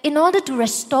 And in order to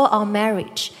restore our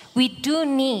marriage, we do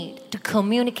need to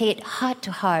communicate heart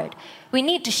to heart. We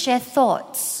need to share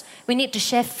thoughts. We need to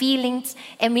share feelings.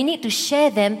 And we need to share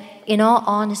them in all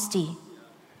honesty.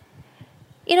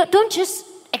 Don't just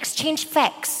exchange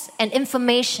facts and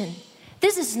information.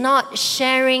 This is not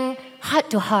sharing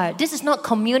heart to heart. This is not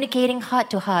communicating heart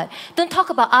to heart. Don't talk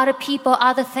about other people,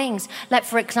 other things. Like,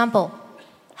 for example,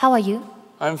 how are you?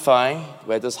 I'm fine.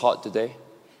 Weather's hot today.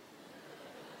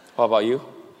 How about you?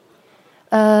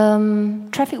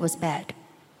 Traffic was bad.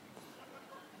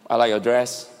 I like your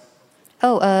dress.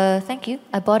 Oh, thank you.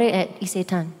 I bought it at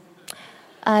Isetan.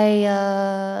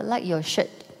 I like your shirt.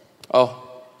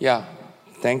 Oh, yeah.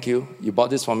 Thank you. You bought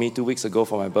this for me 2 weeks ago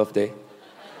for my birthday.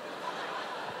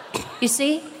 You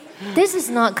see? This is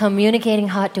not communicating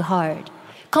heart to heart.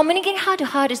 Communicating heart to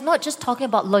heart is not just talking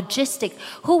about logistics.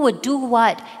 Who would do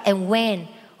what and when?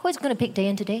 Who is going to pick Day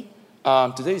in today?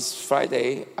 Today is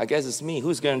Friday. I guess it's me.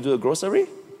 Who's going to do the grocery?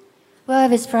 Well,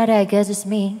 if it's Friday, I guess it's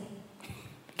me.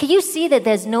 Can you see that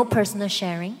there's no personal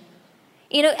sharing?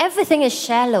 Everything is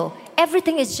shallow.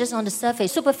 Everything is just on the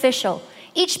surface, superficial.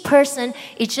 Each person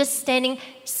is just standing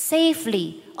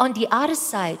safely on the other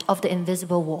side of the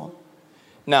invisible wall.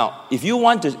 Now, if you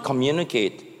want to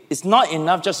communicate, it's not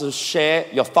enough just to share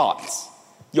your thoughts,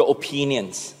 your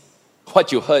opinions,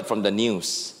 what you heard from the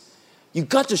news. You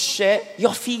got to share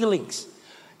your feelings.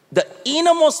 The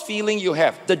innermost feeling you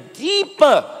have, the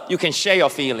deeper you can share your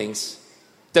feelings,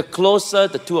 the closer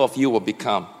the two of you will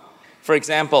become. For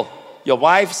example, your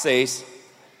wife says,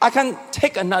 I can't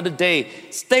take another day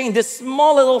staying in this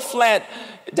small little flat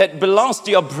that belongs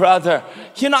to your brother.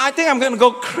 I think I'm going to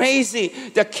go crazy.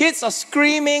 The kids are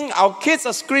screaming. Our kids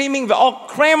are screaming. We're all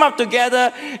crammed up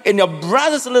together in your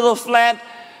brother's little flat.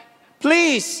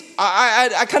 Please,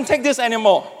 I can't take this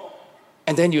anymore.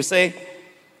 And then you say,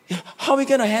 how are we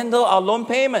going to handle our loan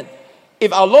payment?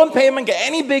 If our loan payment get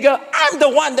any bigger, I'm the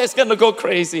one that's going to go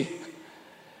crazy.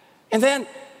 And then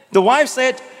the wife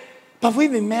said, but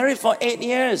we've been married for 8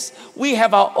 years. We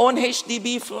have our own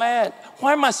HDB flat.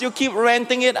 Why must you keep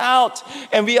renting it out?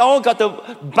 And we all got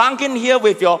to bunk in here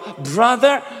with your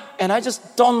brother. And I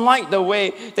just don't like the way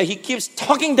that he keeps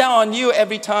talking down on you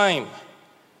every time.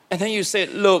 And then you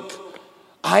said, look,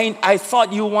 I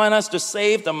thought you want us to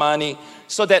save the money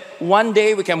so that one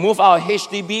day we can move our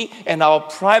HDB and our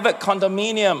private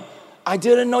condominium. I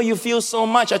didn't know you feel so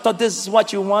much. I thought this is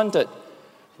what you wanted.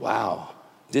 Wow,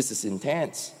 this is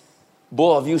intense.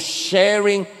 Both of you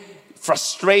sharing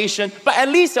frustration, but at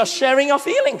least you're sharing your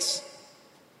feelings.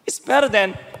 It's better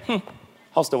than,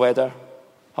 how's the weather?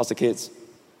 How's the kids?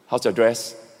 How's your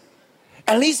dress?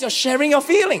 At least you're sharing your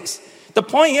feelings. The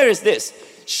point here is this.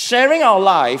 Sharing our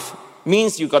life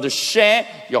means you got to share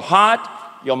your heart,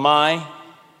 your mind,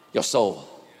 your soul.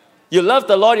 You love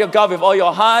the Lord your God with all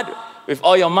your heart, with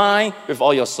all your mind, with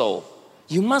all your soul.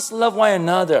 You must love one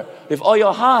another with all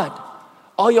your heart,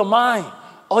 all your mind,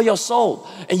 all your soul.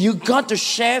 And you got to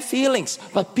share feelings.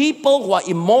 But people who are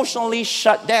emotionally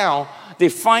shut down, they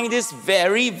find this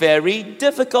very, very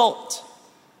difficult.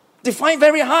 They find it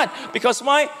very hard. Because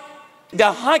why?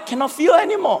 Their heart cannot feel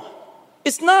anymore.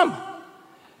 It's numb.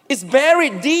 It's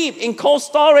buried deep in cold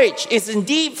storage. It's in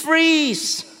deep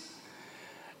freeze.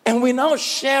 And we're now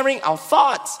sharing our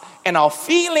thoughts and our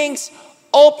feelings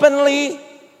openly,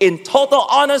 in total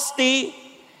honesty.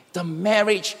 The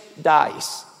marriage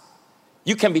dies.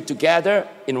 You can be together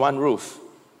in one roof,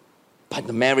 but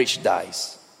the marriage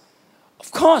dies.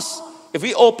 Of course, if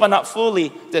we open up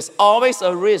fully, there's always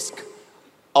a risk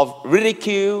of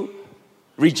ridicule,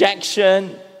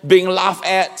 rejection, being laughed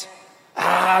at.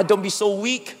 Don't be so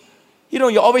weak.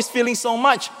 You're always feeling so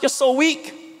much. You're so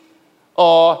weak.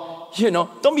 Or,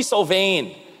 don't be so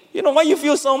vain. Why you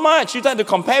feel so much? You tend to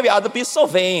compare with other people, so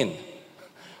vain.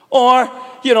 Or,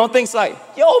 things like,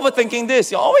 you're overthinking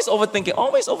this. You're always overthinking,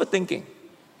 always overthinking,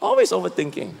 always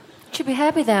overthinking. You should be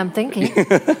happy that I'm thinking.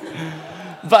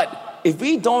 But if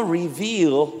we don't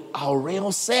reveal our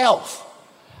real self,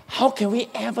 how can we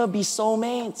ever be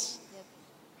soulmates?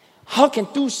 How can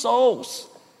two souls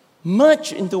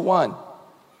merge into one?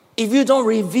 If you don't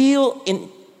reveal in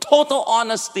total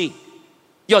honesty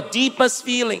your deepest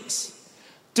feelings,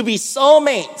 to be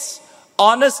soulmates,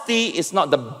 honesty is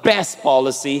not the best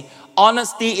policy.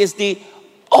 Honesty is the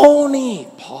only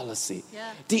policy.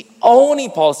 Yeah. The only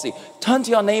policy. Turn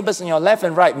to your neighbors on your left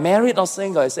and right, married or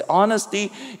single, and say,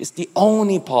 honesty is the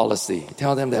only policy.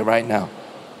 Tell them that right now.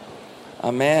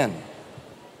 Amen.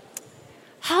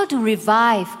 How to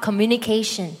revive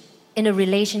communication in a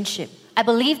relationship? I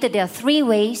believe that there are 3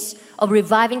 ways of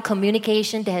reviving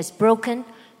communication that has broken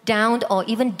down or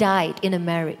even died in a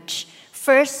marriage.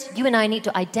 First, you and I need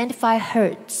to identify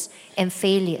hurts and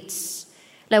failures.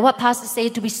 Like what Pastor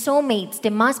said, to be soulmates,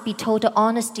 there must be total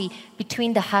honesty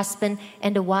between the husband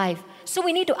and the wife. So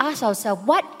we need to ask ourselves,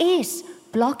 what is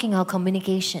blocking our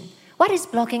communication? What is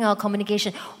blocking our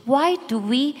communication? Why do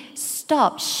we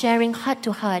stop sharing heart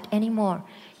to heart anymore?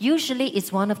 Usually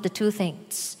it's one of the 2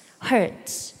 things.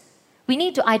 Hurts. We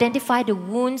need to identify the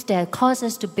wounds that have caused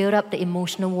us to build up the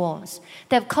emotional walls,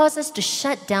 that have caused us to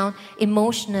shut down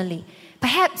emotionally.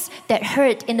 Perhaps that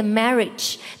hurt in the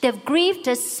marriage, that have grieved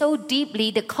us so deeply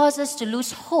that caused us to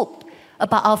lose hope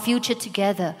about our future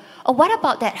together. Or what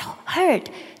about that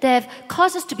hurt that have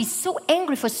caused us to be so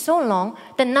angry for so long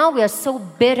that now we are so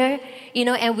bitter,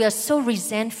 and we are so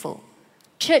resentful.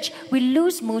 Church, we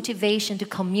lose motivation to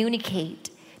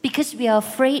communicate because we are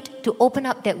afraid to open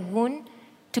up that wound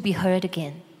to be hurt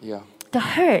again. Yeah. The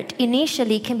hurt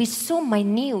initially can be so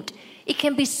minute. It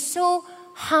can be so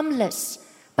harmless.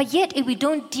 But yet, if we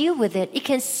don't deal with it, it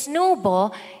can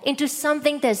snowball into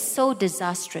something that's so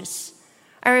disastrous.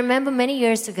 I remember many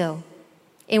years ago,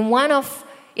 in one of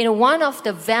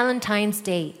the Valentine's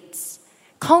dates,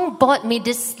 Kong bought me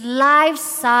this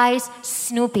life-size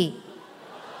Snoopy.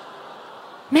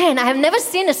 Man, I have never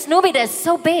seen a Snoopy that's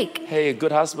so big. Hey,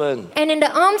 good husband. And in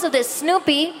the arms of the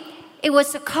Snoopy, it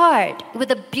was a card with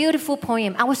a beautiful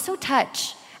poem. I was so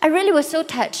touched. I really was so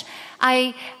touched.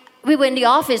 We were in the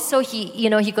office, so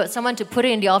he got someone to put it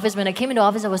in the office. When I came in the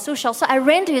office, I was so shocked. So I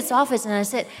ran to his office and I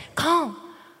said, Kong,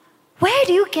 where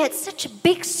do you get such a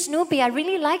big Snoopy? I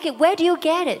really like it. Where do you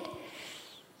get it?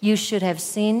 You should have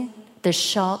seen the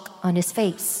shock on his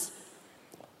face.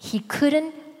 He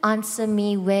couldn't answer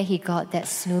me where he got that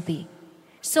Snoopy.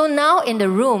 So now in the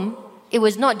room, it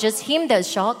was not just him that was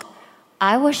shocked.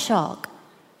 I was shocked.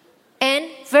 And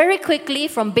very quickly,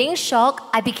 from being shocked,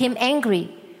 I became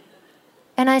angry.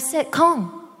 And I said,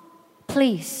 Kong,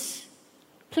 please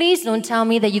don't tell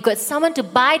me that you got someone to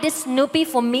buy this Snoopy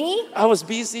for me. I was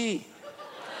busy.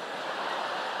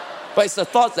 But it's the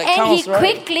thought that and counts, he right?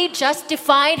 quickly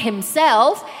justified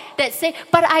himself that said,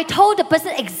 but I told the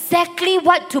person exactly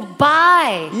what to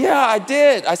buy. Yeah, I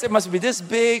did. I said, must be this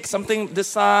big, something this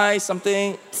size,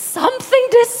 something. Something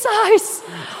this size.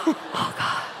 Oh,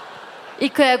 God.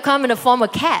 It could have come in the form of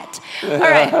a cat. All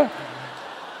right.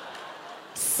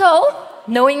 So,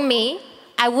 knowing me,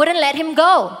 I wouldn't let him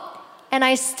go. And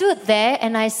I stood there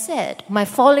and I said, my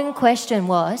following question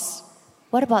was,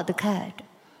 what about the card?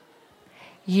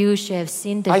 You should have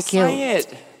seen the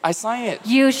guilt. I sign it.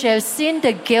 You should have seen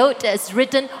the guilt that's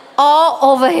written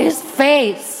all over his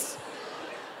face.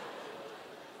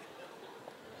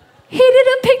 He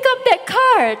didn't pick up that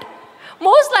card.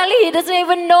 Most likely he doesn't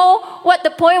even know what the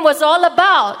poem was all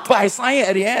about. But I sign it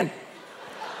at the end.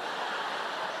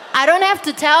 I don't have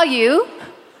to tell you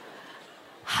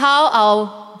how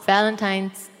our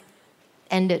Valentine's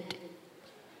ended.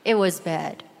 It was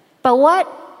bad. But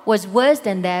what was worse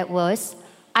than that was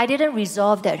I didn't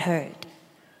resolve that hurt.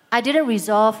 I didn't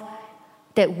resolve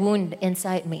that wound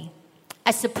inside me.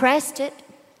 I suppressed it,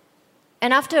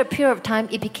 and after a period of time,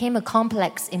 it became a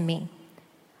complex in me.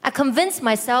 I convinced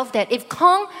myself that if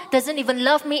Kong doesn't even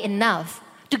love me enough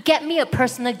to get me a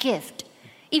personal gift,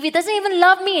 if he doesn't even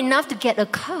love me enough to get a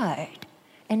card,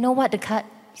 and know what the card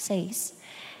says,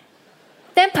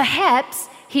 then perhaps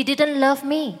he didn't love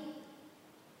me.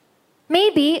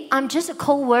 Maybe I'm just a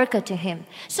co-worker to him.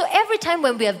 So every time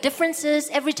when we have differences,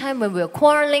 every time when we're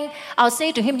quarreling, I'll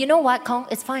say to him, you know what, Kong,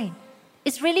 it's fine.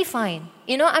 It's really fine.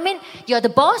 You're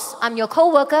the boss, I'm your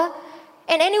co-worker.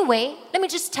 And anyway, let me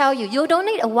just tell you, you don't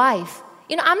need a wife.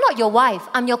 You know, I'm not your wife,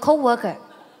 I'm your co-worker.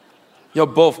 You're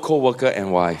both co-worker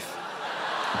and wife.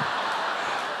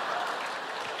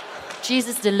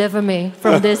 Jesus, deliver me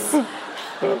from this.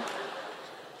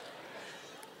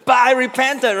 But I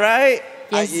repented, right?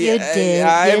 Yes, you did.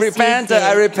 I Yes, you repented. did.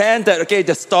 I repented. Okay,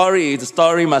 the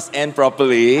story must end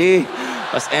properly.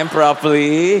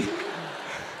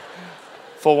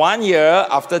 For 1 year,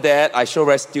 after that, I showed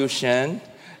restitution,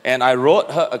 and I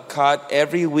wrote her a card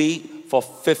every week for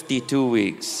 52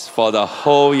 weeks, for the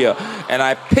whole year. And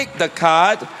I picked the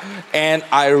card, and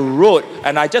I wrote,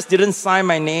 and I just didn't sign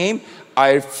my name.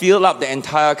 I filled up the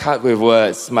entire card with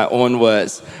words, my own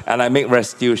words, and I make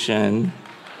restitution.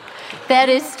 That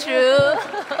is true.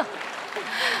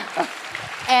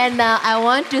 And I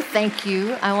want to thank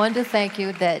you. I want to thank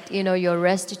you that, you know, your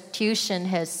restitution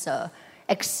has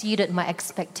exceeded my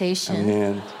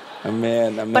expectation.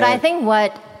 Amen. But I think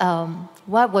what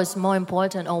was more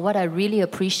important, or what I really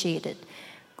appreciated,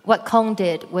 what Kong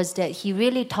did was that he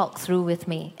really talked through with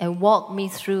me and walked me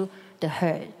through the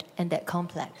hurt and that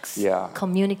complex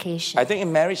communication. I think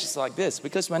in marriage it's like this,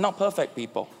 because we're not perfect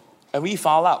people, and we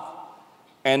foul up.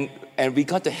 And we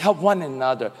got to help one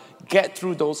another get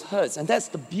through those hurts. And that's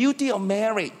the beauty of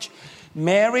marriage.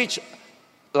 Marriage,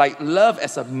 like love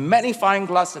as a magnifying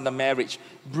glass in the marriage,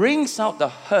 brings out the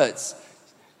hurts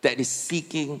that is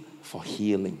seeking for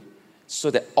healing, so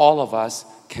that all of us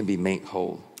can be made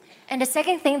whole. And the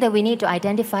second thing that we need to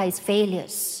identify is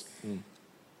failures.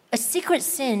 A secret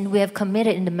sin we have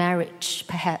committed in the marriage,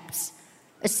 perhaps.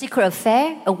 A secret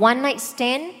affair, a one-night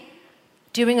stand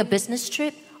during a business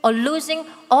trip, or losing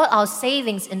all our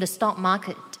savings in the stock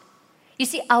market. You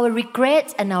see, our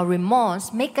regrets and our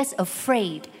remorse make us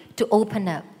afraid to open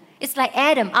up. It's like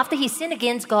Adam, after he sinned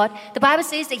against God, the Bible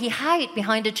says that he hid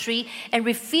behind a tree and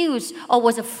refused or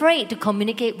was afraid to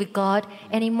communicate with God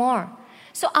anymore.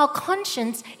 So our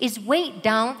conscience is weighed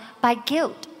down by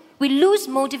guilt. We lose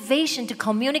motivation to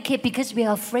communicate because we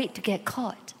are afraid to get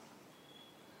caught.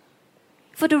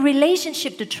 For the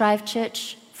relationship to thrive,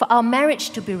 church, for our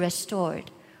marriage to be restored,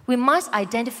 we must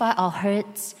identify our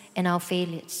hurts and our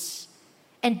failures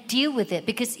and deal with it,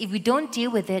 because if we don't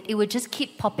deal with it, it will just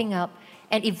keep popping up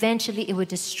and eventually it will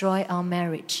destroy our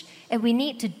marriage. And we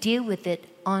need to deal with it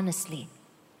honestly.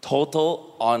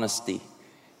 Total honesty.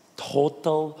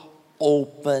 Total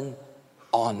open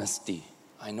honesty.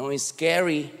 I know it's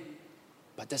scary,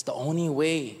 but that's the only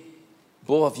way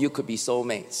both of you could be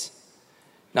soulmates.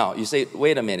 Now, you say,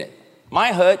 wait a minute.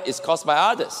 My hurt is caused by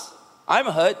others. I'm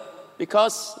hurt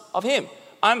because of him.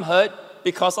 I'm hurt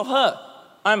because of her.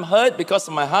 I'm hurt because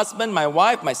of my husband, my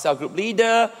wife, my cell group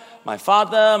leader, my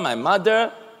father, my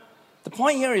mother. The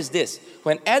point here is this.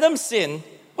 When Adam sinned,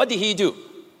 what did he do?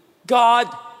 God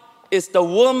is the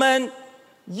woman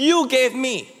you gave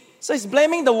me. So he's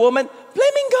blaming the woman,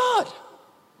 blaming God.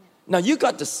 Now you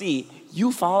got to see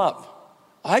you foul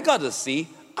up. I got to see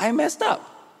I messed up.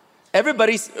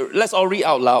 Let's all read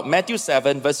out loud. Matthew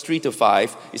 7, verse 3 to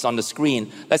 5 is on the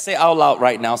screen. Let's say out loud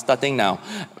right now, starting now.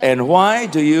 And why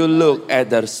do you look at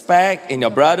the speck in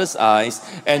your brother's eyes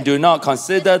and do not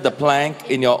consider the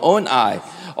plank in your own eye?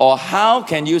 Or how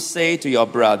can you say to your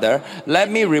brother,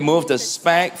 let me remove the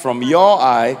speck from your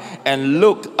eye, and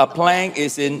look, a plank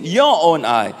is in your own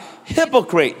eye?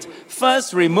 Hypocrite,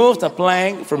 first remove the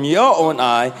plank from your own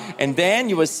eye, and then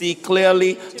you will see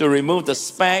clearly to remove the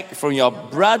speck from your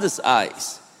brother's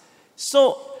eyes.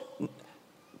 So,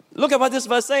 look at what this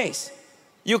verse says.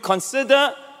 You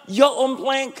consider your own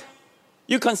plank.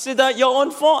 You consider your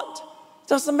own fault.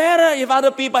 Doesn't matter if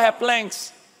other people have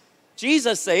planks.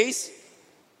 Jesus says,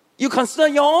 you consider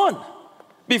your own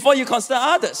before you consider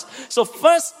others. So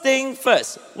first thing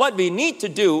first, what we need to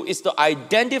do is to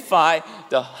identify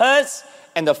the hurts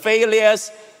and the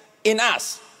failures in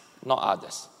us, not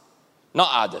others. Not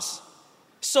others.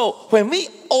 So when we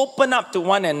open up to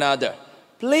one another,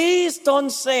 please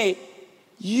don't say,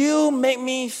 you make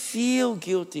me feel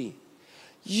guilty.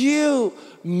 You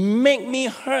make me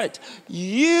hurt.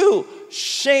 You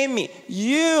shame me.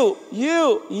 You.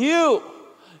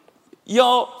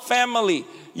 Your family,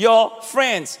 your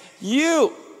friends,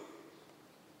 you.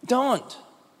 Don't.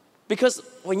 Because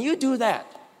when you do that,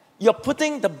 you're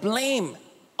putting the blame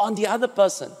on the other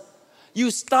person.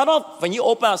 You start off, when you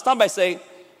open up, start by saying,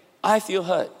 I feel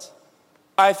hurt.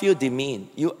 I feel demeaned.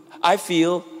 I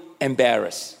feel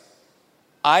embarrassed.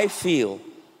 I feel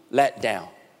let down.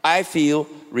 I feel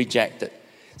rejected.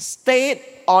 State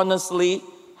honestly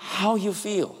how you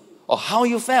feel or how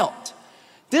you felt.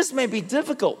 This may be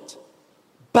difficult.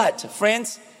 But,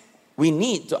 friends, we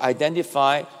need to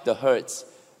identify the hurts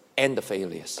and the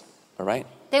failures, all right?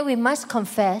 then we must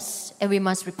confess and we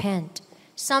must repent.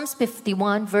 Psalms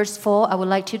 51 verse 4, I would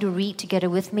like you to read together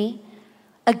with me.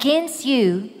 Against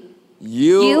you,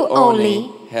 you only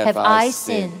have I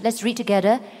sinned. Let's read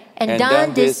together. And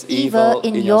done this evil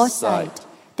in your sight,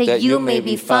 that you may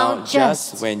be found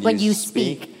just when you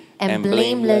speak and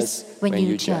blameless when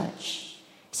you judge.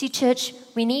 See, church,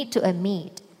 we need to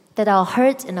admit that our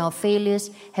hurts and our failures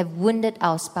have wounded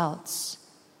our spouse.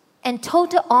 And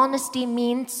total honesty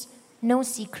means no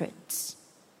secrets.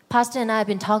 Pastor and I have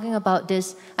been talking about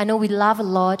this. I know we laugh a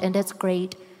lot, and that's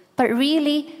great. But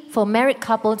really, for married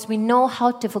couples, we know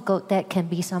how difficult that can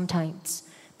be sometimes.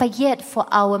 But yet, for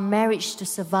our marriage to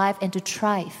survive and to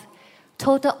thrive,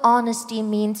 total honesty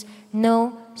means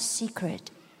no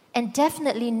secret. And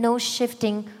definitely no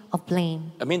shifting of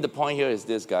blame. I mean, the point here is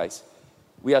this, guys.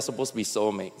 We are supposed to be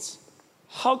soulmates.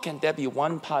 How can there be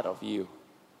one part of you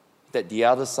that the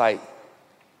other side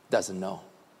doesn't know?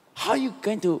 How are you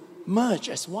going to merge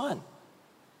as one?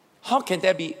 How can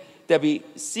there be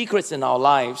secrets in our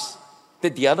lives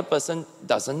that the other person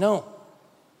doesn't know?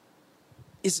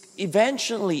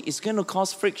 Eventually, it's going to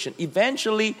cause friction.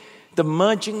 Eventually, the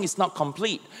merging is not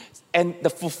complete. And the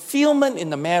fulfillment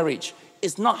in the marriage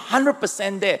is not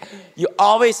 100% there. You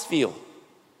always feel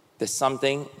there's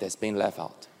something that's been left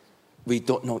out. We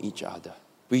don't know each other.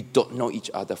 We don't know each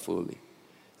other fully.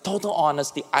 Total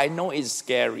honesty, I know it's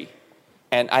scary.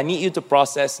 And I need you to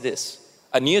process this.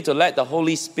 I need you to let the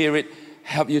Holy Spirit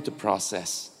help you to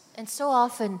process. And so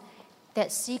often,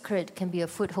 that secret can be a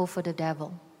foothold for the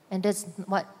devil. And that's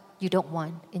what you don't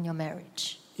want in your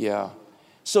marriage. Yeah.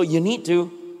 So you need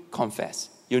to confess.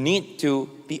 You need to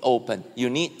be open. You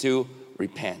need to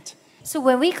repent. So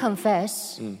when we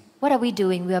confess, what are we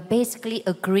doing? We are basically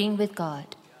agreeing with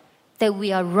God that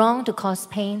we are wrong to cause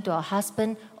pain to our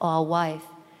husband or our wife,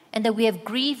 and that we have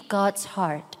grieved God's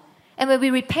heart. And when we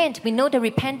repent, we know that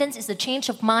repentance is a change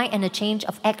of mind and a change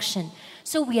of action.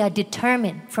 So we are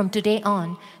determined from today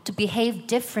on to behave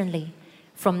differently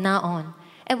from now on.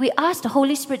 And we ask the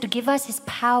Holy Spirit to give us His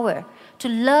power to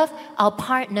love our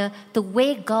partner the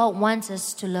way God wants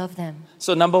us to love them.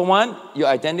 So number one, you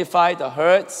identify the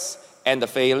hurts and the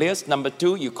failures. Number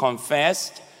two, you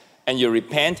confess and you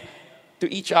repent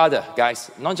to each other,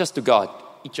 guys. Not just to God,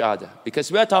 each other.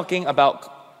 Because we are talking about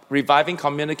reviving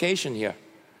communication here.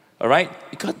 All right?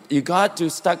 You got to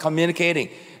start communicating.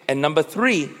 And number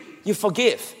three, you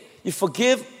forgive. You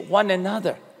forgive one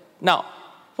another. Now,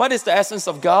 what is the essence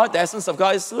of God? The essence of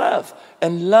God is love.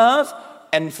 And love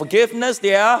and forgiveness,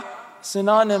 they are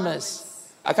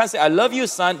synonymous. I can't say, I love you,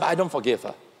 son, but I don't forgive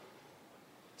her.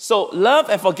 So love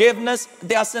and forgiveness,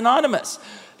 they are synonymous.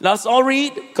 Let's all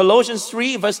read Colossians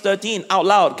 3 verse 13 out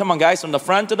loud. Come on, guys, from the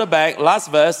front to the back.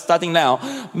 Last verse, starting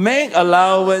now. Make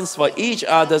allowance for each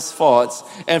other's faults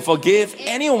and forgive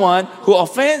anyone who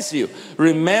offends you.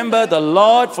 Remember, the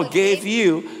Lord forgave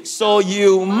you, so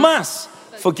you must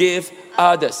forgive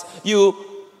others. You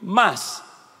must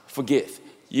forgive.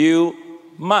 You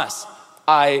must.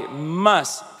 I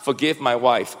must forgive my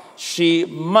wife. She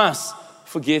must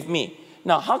forgive me.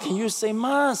 Now, how can you say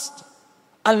must?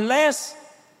 Unless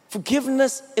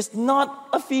forgiveness is not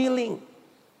a feeling.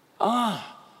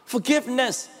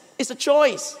 Forgiveness is a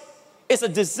choice. It's a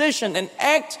decision, an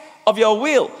act of your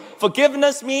will.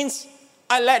 Forgiveness means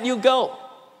I let you go.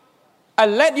 I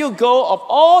let you go of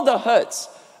all the hurts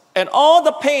and all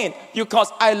the pain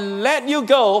because I let you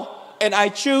go and I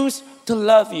choose to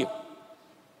love you.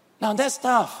 Now that's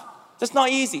tough. That's not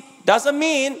easy. Doesn't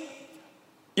mean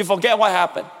you forget what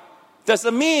happened.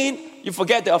 Doesn't mean you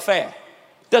forget the affair.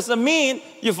 Doesn't mean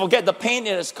you forget the pain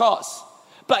it has caused.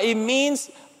 But it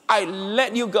means I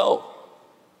let you go.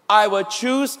 I will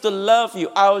choose to love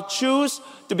you. I will choose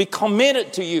to be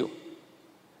committed to you.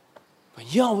 When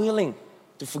you're willing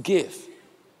to forgive,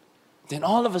 then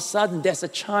all of a sudden there's a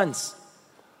chance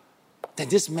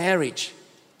that this marriage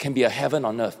can be a heaven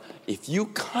on earth. If you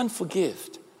can't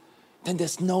forgive, then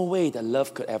there's no way that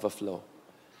love could ever flow.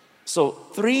 So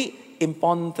 3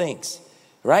 important things,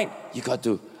 right? You got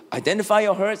to identify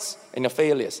your hurts and your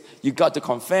failures. You got to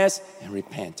confess and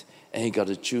repent. And you got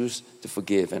to choose to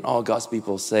forgive. And all God's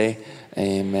people say,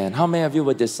 amen. How many of you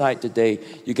would decide today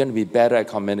you're going to be better at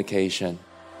communication?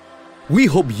 We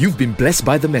hope you've been blessed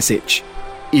by the message.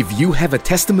 If you have a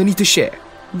testimony to share,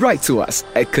 write to us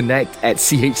at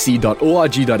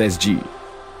connect@chc.org.sg.